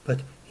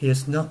 but he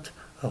is not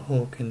a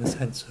hawk in the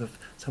sense of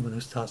someone who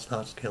starts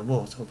large-scale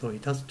wars, although he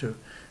does do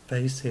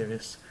very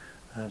serious,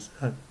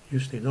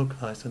 usually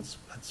localized and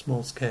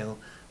small-scale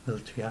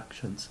military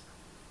actions.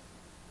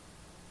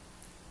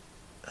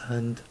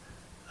 And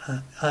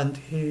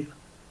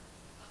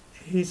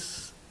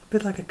he's a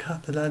bit like a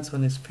cat that lands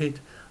on his feet.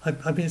 I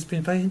mean, it's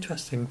been very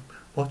interesting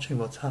watching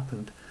what's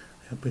happened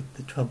with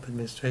the Trump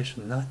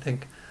administration, and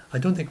I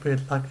don't think we're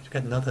likely to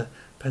get another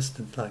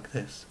president like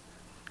this.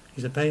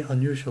 He's a very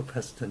unusual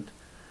president,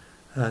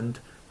 and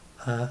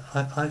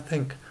I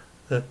think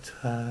that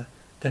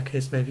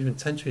decades, maybe even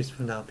centuries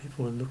from now,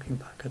 people will be looking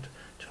back at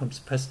Trump's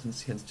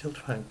presidency and still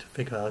trying to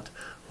figure out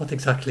what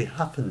exactly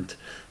happened.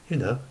 You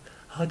know,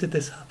 how did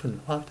this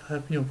happen? What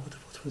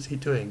was he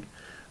doing?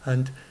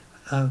 And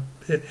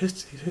the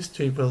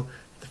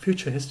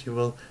future history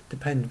will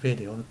depend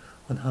really on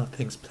how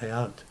things play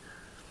out.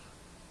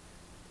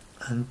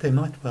 And they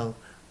might well,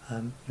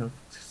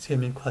 see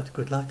him in quite a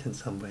good light in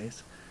some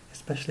ways,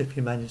 especially if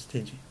he managed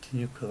the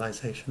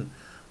denuclearization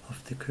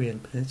of the Korean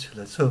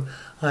Peninsula. So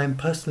I am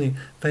personally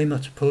very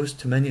much opposed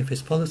to many of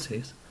his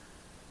policies,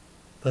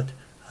 but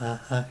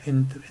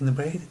in the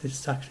way that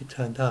it's actually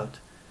turned out,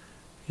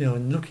 you know,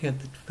 and looking at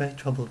the very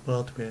troubled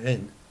world we're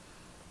in,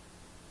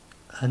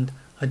 and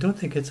I don't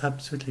think it's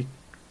absolutely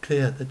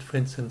clear that, for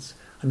instance,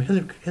 I mean,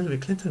 Hillary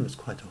Clinton was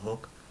quite a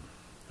hawk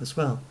as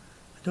well.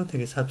 I don't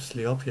think it's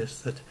absolutely obvious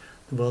that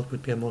the world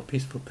would be a more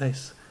peaceful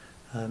place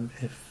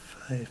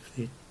if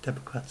the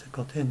Democrats had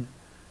got in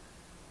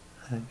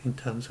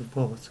terms of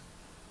wars.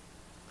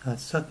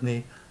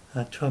 Certainly,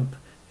 Trump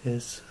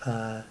has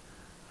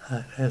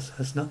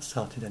not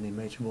started any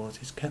major wars.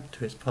 He's kept to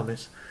his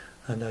promise,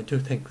 and I do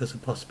think there's a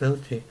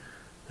possibility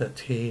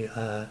that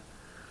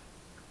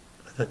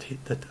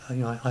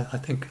I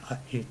think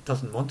he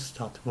doesn't want to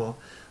start a war,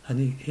 and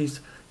he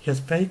has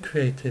very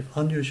creative,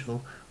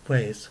 unusual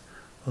ways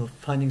of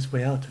finding his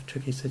way out of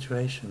tricky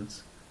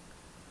situations,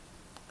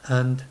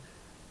 and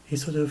he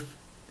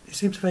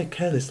seems very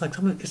careless, like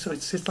someone. It's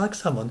like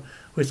someone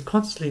who is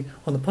constantly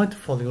on the point of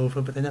falling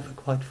over, but they never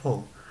quite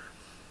fall.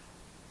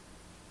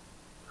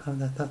 And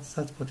that's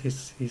what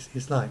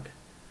he's like,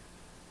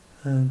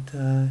 and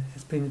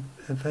it's been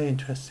very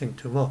interesting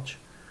to watch,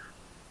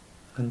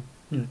 and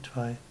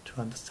try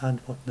to understand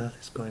what on earth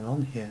is going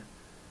on here,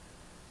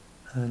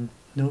 and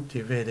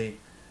nobody really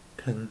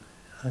can.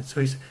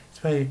 So he's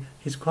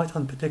quite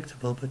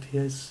unpredictable, but he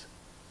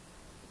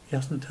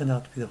hasn't turned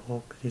out to be the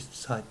hawk that he's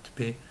decided to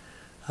be.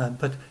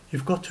 But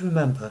you've got to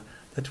remember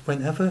that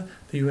whenever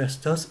the US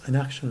does an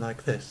action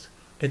like this,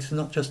 it's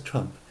not just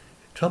Trump.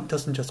 Trump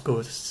doesn't just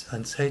go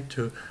and say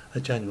to a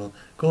general,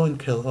 "Go and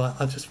kill," or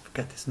I'll just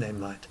get his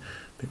name right,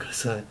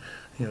 because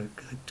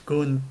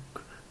go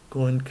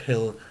and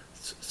kill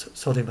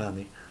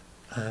Soleimani,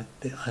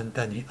 and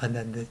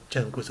then the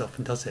general goes off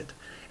and does it.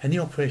 Any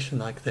operation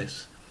like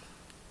this,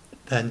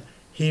 then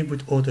he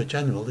would order a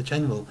general. The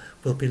general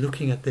will be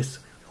looking at this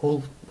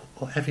all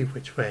or every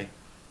which way,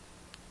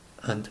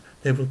 and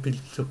they will be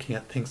looking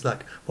at things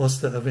like, was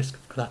there a risk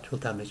of collateral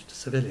damage to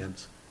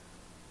civilians?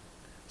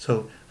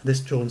 So this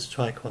drone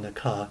strike on a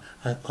car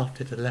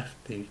after it had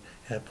left the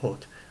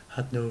airport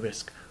had no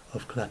risk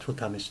of collateral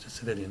damage to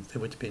civilians. They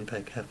would have been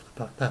very careful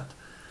about that.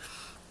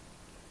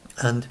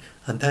 And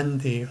then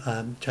the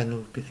general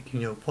would be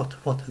thinking, what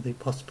are the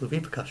possible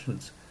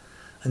repercussions?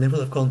 And they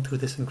will have gone through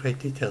this in great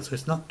detail. So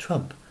it's not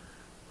Trump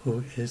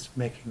who is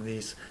making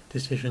these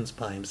decisions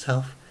by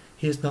himself.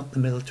 He is not the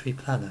military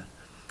planner.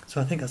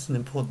 So I think that's an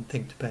important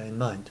thing to bear in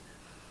mind.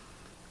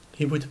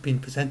 He would have been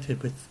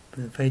presented with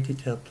very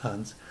detailed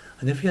plans,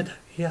 and if he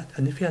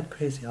had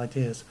crazy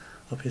ideas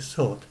of his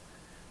sort,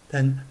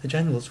 then the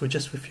generals would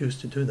just refuse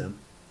to do them.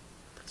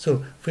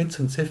 So, for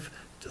instance, if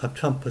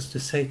Trump was to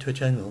say to a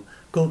general,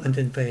 "Go and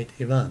invade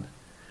Iran,"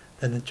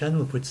 then the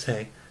general would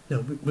say,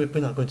 "No, we're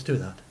not going to do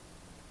that."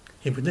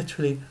 He would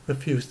literally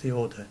refuse the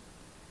order,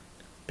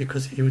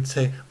 because he would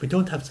say, "We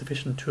don't have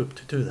sufficient troop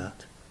to do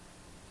that.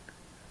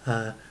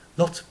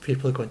 Lots of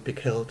people are going to be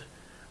killed.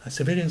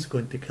 Civilians are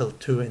going to be killed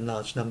too in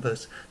large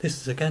numbers.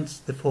 This is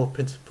against the 4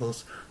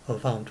 principles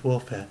of armed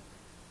warfare.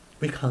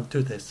 We can't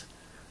do this,"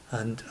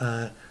 and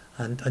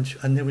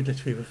they would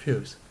literally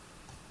refuse.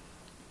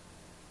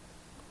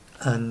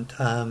 And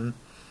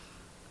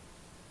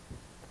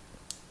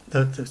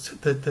there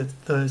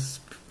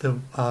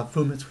are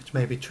rumours, which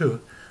may be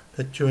true,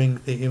 that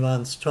during the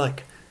Iran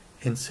strike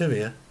in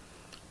Syria,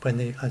 when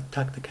they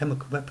attacked the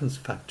chemical weapons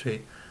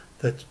factory,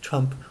 that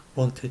Trump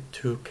wanted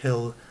to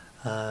kill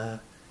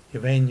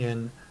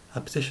Iranian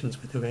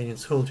positions with Iranian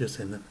soldiers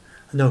in them.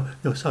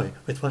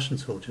 With Russian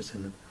soldiers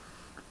in them.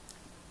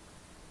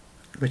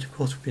 Which of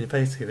course would be a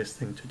very serious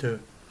thing to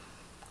do.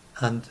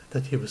 And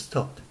that he was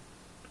stopped.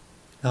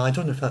 Now I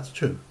don't know if that's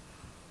true.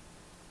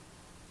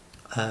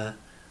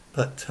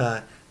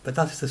 But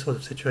that is the sort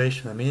of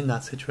situation. I mean, in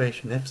that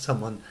situation, if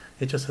someone,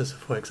 it just as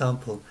for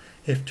example,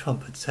 if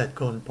Trump had said,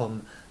 "Go and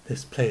bomb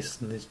this place,"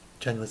 and the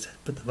general said,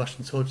 "But the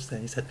Russian soldiers there,"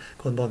 he said,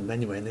 "Go and bomb them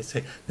anyway," and they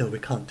say, "No, we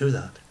can't do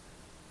that,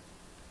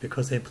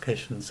 because the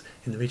implications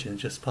in the region are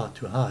just far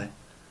too high,"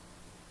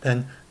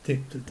 then the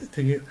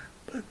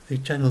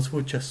generals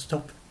would just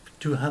stop,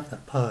 do have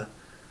that power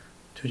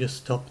to just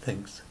stop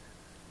things.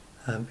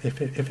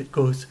 If it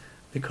goes,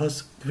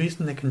 because the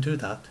reason they can do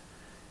that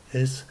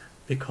is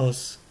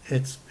because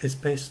it's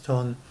based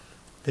on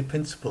the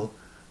principle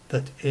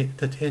that they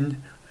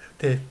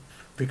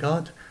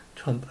regard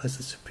Trump as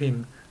the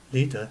supreme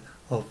leader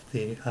of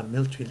the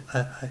military,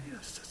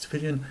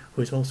 civilian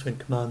who is also in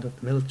command of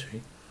the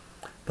military.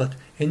 But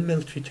in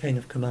military chain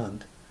of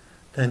command,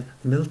 then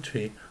the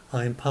military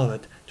are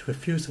empowered to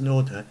refuse an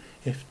order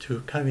if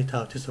to carry it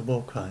out is a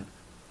war crime,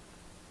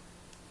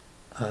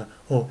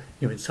 or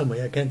in some way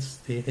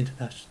against the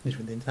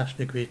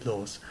internationally agreed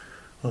laws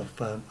of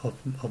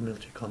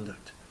military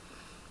conduct.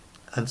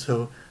 And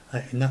so,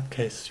 in that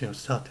case,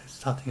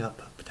 starting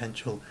up a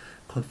potential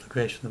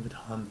conflagration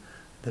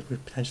that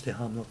would potentially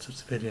harm lots of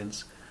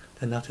civilians,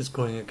 then that is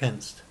going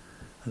against.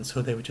 And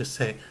so they would just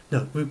say,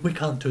 "No, we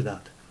can't do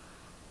that."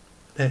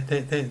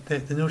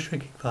 They're no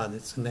shrinking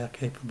violet, and they are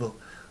capable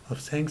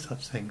of saying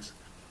such things.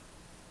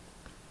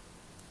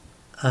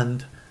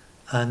 And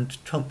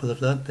Trump will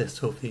have learnt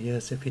this over the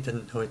years if he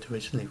didn't know it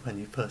originally when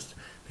he first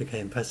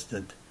became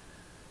president.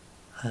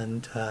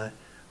 And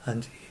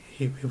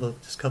he will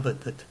have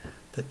discovered that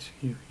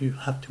you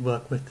have to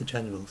work with the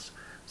generals.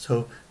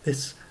 So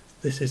this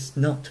is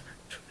not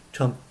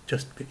Trump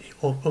just he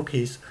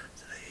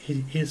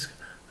has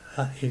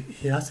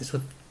this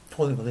sort of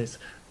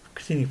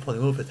continually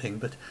falling over thing,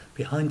 but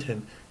behind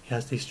him he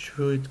has these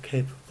shrewd,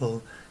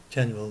 capable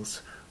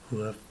generals who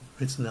have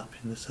risen up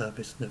in the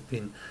service and have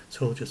been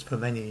soldiers for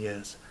many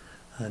years,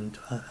 and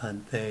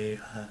they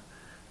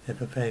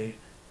have a very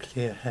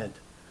clear head,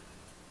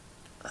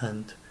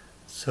 and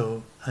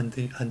the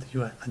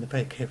US, and a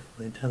very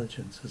capable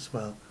intelligence as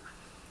well,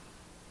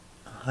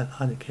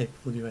 highly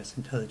capable US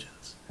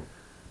intelligence.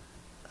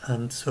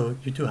 And so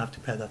you do have to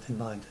bear that in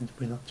mind, and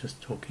we're not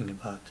just talking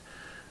about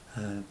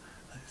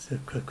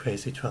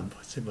crazy Trump or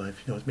his wife,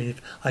 you know what I mean?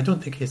 I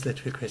don't think he's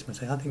literally crazy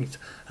myself. I think he's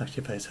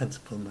actually very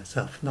sensible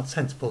myself. Not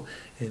sensible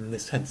in the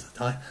sense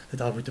that I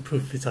would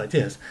approve of his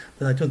ideas,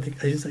 but I don't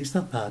think he's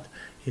not mad.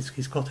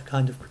 He's got a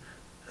kind of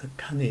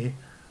canny.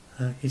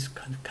 He's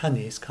kind of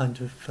canny. He's kind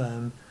of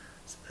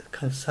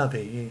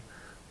savvy.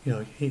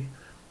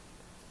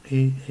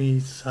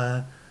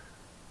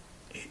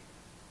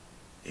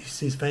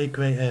 He's very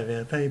grey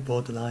area, very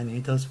borderline. He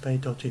does very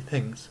dodgy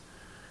things,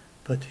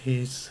 but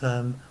he's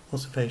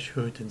also very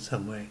shrewd in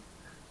some ways.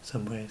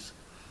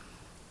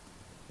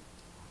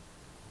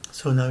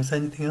 So now, is there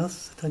anything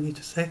else that I need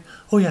to say?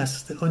 Oh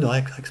yes, I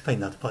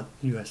explained that about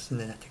the US and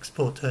the net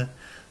exporter.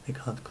 They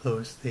can't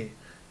close the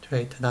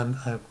trade, and I'm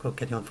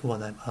getting on for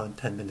 1 hour and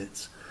 10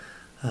 minutes.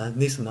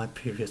 These are my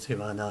previous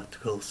Iran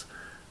articles,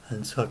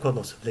 and so I've got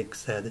lots of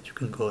links there that you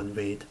can go and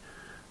read,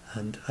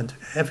 and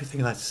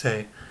everything I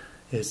say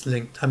is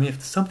linked. I mean, if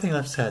there's something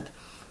I've said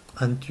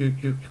and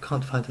you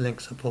can't find a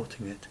link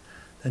supporting it,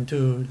 then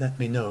do let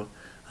me know,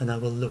 and I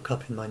will look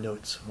up in my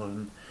notes for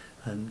them.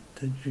 And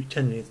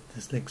generally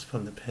there's links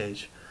from the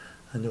page,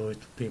 and or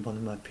it'll be one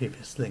of my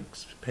previous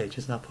links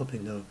pages, and I'll probably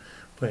know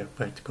where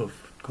to go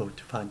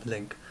to find the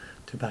link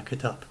to back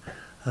it up.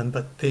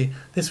 But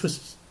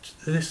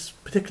this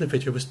particular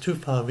video was too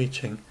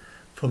far-reaching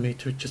for me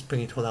to just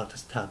bring it all out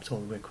as tabs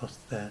all the way across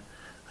there.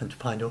 and to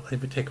find all,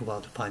 it would take a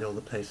while to find all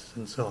the places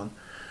and so on.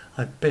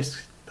 I've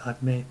based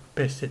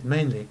it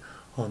mainly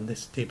on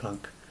this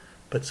debunk,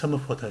 but some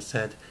of what I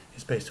said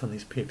is based on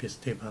these previous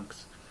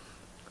debunks,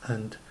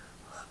 and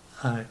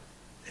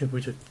it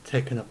would have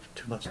taken up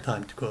too much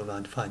time to go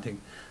around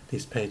finding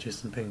these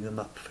pages and bring them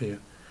up for you.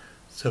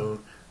 So,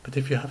 but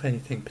if you have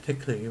anything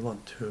particular you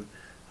want to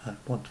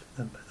want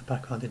the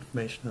background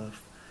information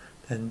of,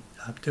 then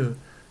do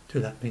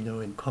let me know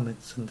in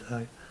comments, and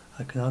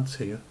I can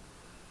answer you.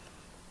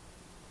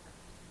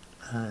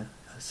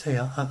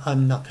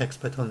 I'm not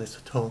expert on this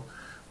at all.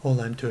 All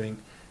I'm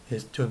doing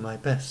is doing my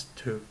best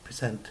to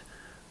present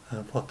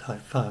what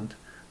I've found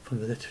from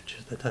the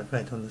literature that I've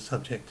read on the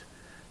subject,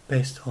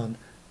 based on,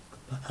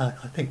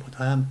 I think what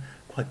I am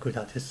quite good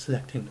at is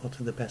selecting what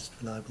are the best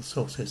reliable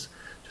sources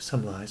to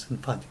summarise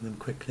and finding them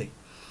quickly.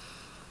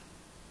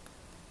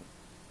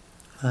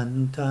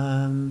 And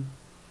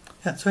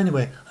yeah, so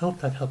anyway, I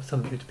hope that helps some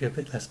of you to be a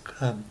bit less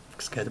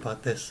scared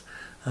about this.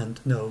 And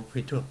no,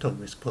 we don't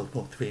risk World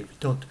War III. We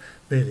don't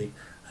really.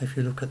 If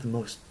you look at the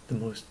ones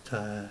that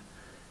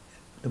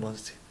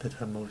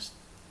are most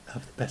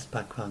have the best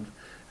background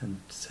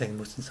and saying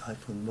most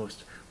insightful and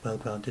most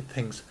well-grounded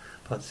things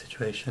about the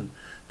situation,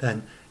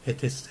 then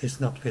it's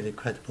not really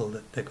credible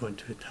that they're going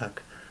to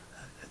attack,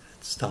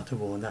 start a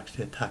war and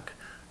actually attack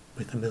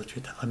with a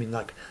military attack. I mean,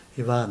 like,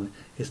 Iran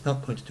is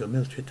not going to do a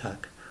military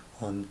attack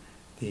on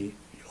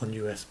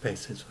US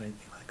bases or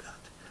anything like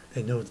that.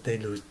 They know that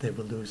they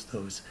will lose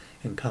those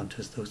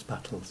encounters, those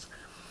battles,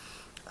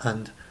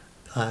 and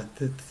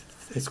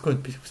it's going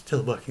to be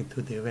still working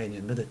through the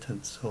Iranian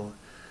militants. Or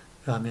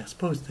I mean, I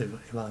suppose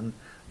Iran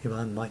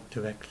might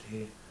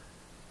directly,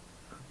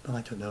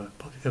 I don't know,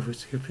 it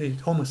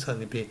would almost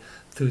certainly be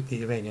through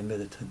the Iranian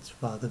militants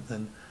rather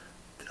than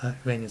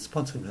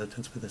Iranian-sponsored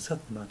militants, with a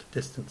certain amount of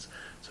distance,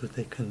 so that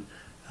they can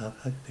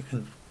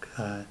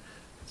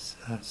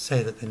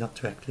say that they're not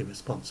directly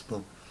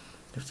responsible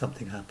if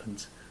something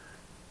happens.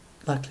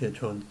 Likely a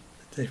drone,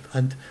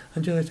 and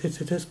you know, it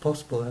is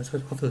possible. As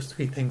of those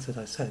three things that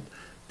I said,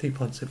 3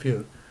 points of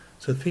view.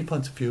 So the 3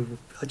 points of view,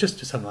 just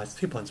to summarise,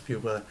 3 points of view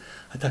were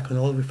attack on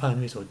oil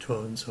refineries or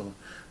drones, or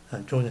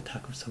drone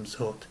attack of some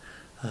sort,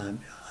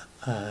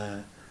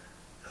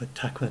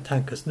 attack on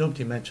tankers.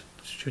 Nobody mentioned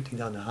shooting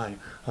down a high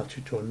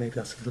altitude drone. Maybe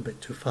that's a little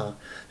bit too far.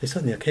 They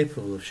certainly are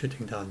capable of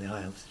shooting down the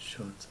high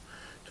altitude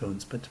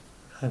drones, but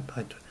I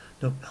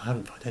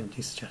haven't found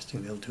anybody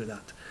suggesting they'll do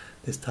that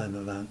this time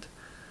around.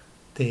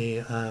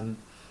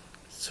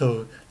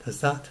 So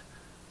there's that.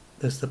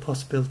 There's the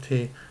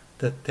possibility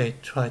that they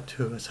try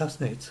to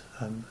assassinate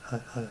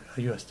a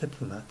US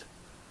diplomat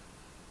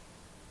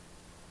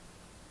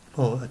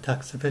or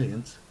attack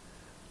civilians,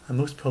 and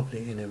most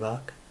probably in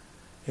Iraq.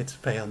 It's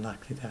very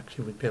unlikely they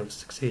actually would be able to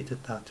succeed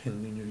at that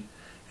in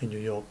New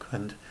York,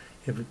 and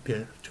it would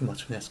be too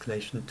much of an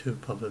escalation too,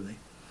 probably.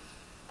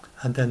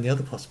 And then the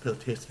other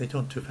possibility is they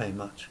don't do very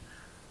much,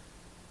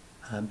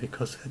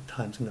 because at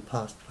times in the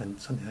past when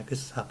something like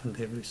this has happened,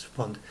 they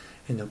respond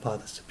in a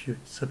rather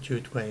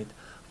subdued way,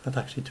 not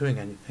actually doing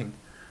anything,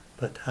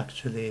 but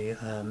actually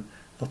a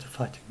lot of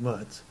fighting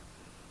words.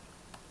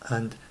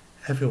 And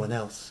everyone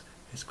else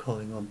is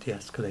calling on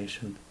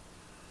de-escalation.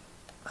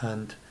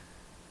 And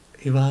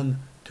Iran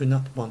do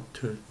not want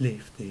to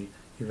leave the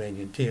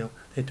Iranian deal.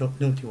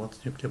 Nobody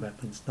wants nuclear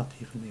weapons, not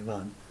even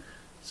Iran.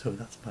 So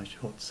that's my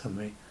short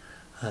summary.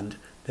 And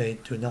they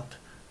do not.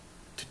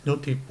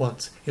 Nobody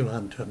wants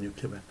Iran to have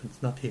nuclear weapons,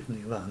 not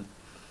even Iran.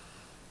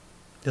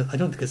 I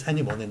don't think there's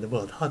anyone in the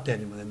world, hardly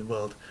anyone in the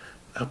world,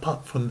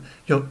 apart from,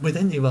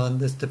 within Iran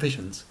there's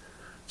divisions.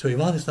 So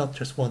Iran is not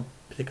just one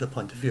particular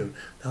point of view.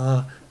 There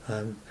are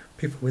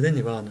people within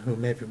Iran who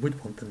maybe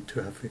would want them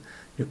to have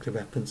nuclear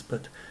weapons,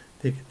 but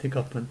the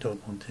government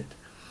don't want it.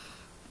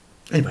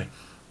 Anyway,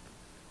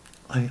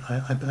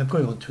 I'm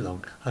going on too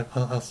long.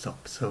 I'll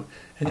stop. So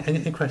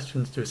any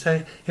questions, do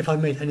say. If I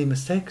made any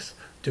mistakes,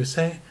 do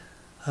say.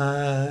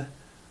 I've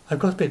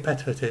got a bit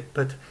better at it,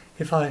 but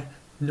if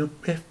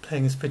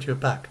playing this video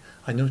back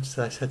I noticed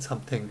that I said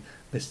something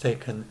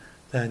mistaken,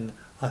 then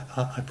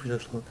I put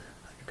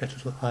get a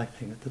little I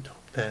thing at the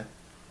top there.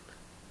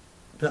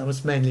 But that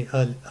was mainly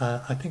early.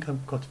 I think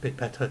I've got a bit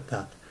better at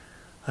that.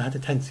 I had a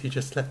tendency to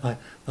just let my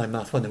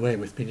mouth run away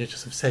with me, to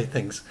just sort of say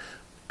things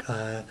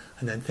and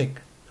then think,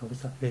 oh,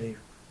 was that really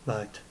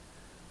right?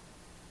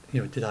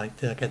 Did I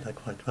get that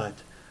quite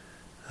right?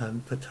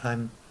 But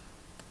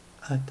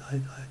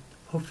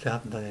hopefully I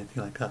haven't done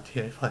anything like that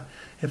here. If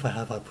I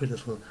have, I'll put a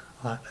little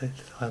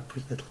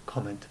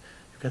comment.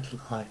 You get a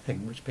little I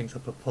thing which brings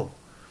up a poll,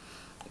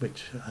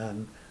 which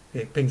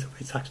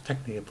it's actually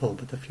technically a poll,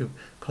 but a few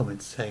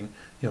comments saying,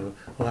 oh,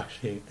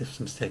 actually this was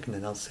a mistake, and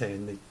then I'll say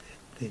in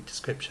the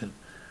description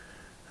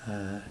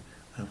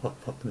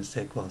what the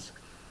mistake was.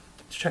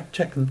 Check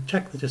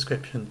the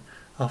description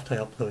after I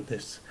upload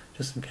this,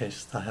 just in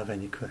case I have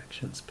any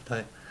corrections.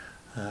 But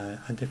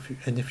and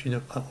if you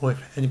know, or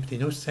if anybody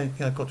notices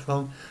anything I got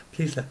wrong,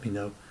 please let me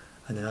know,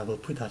 and then I will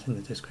put that in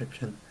the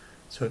description.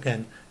 So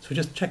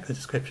just check the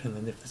description,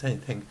 and if there's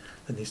anything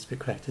that needs to be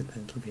corrected,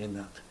 then it'll be in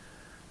that.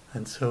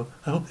 And so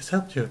I hope this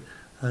helped you.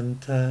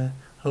 and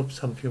hope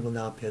some of you will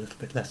now be a little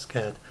bit less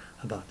scared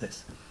about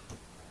this.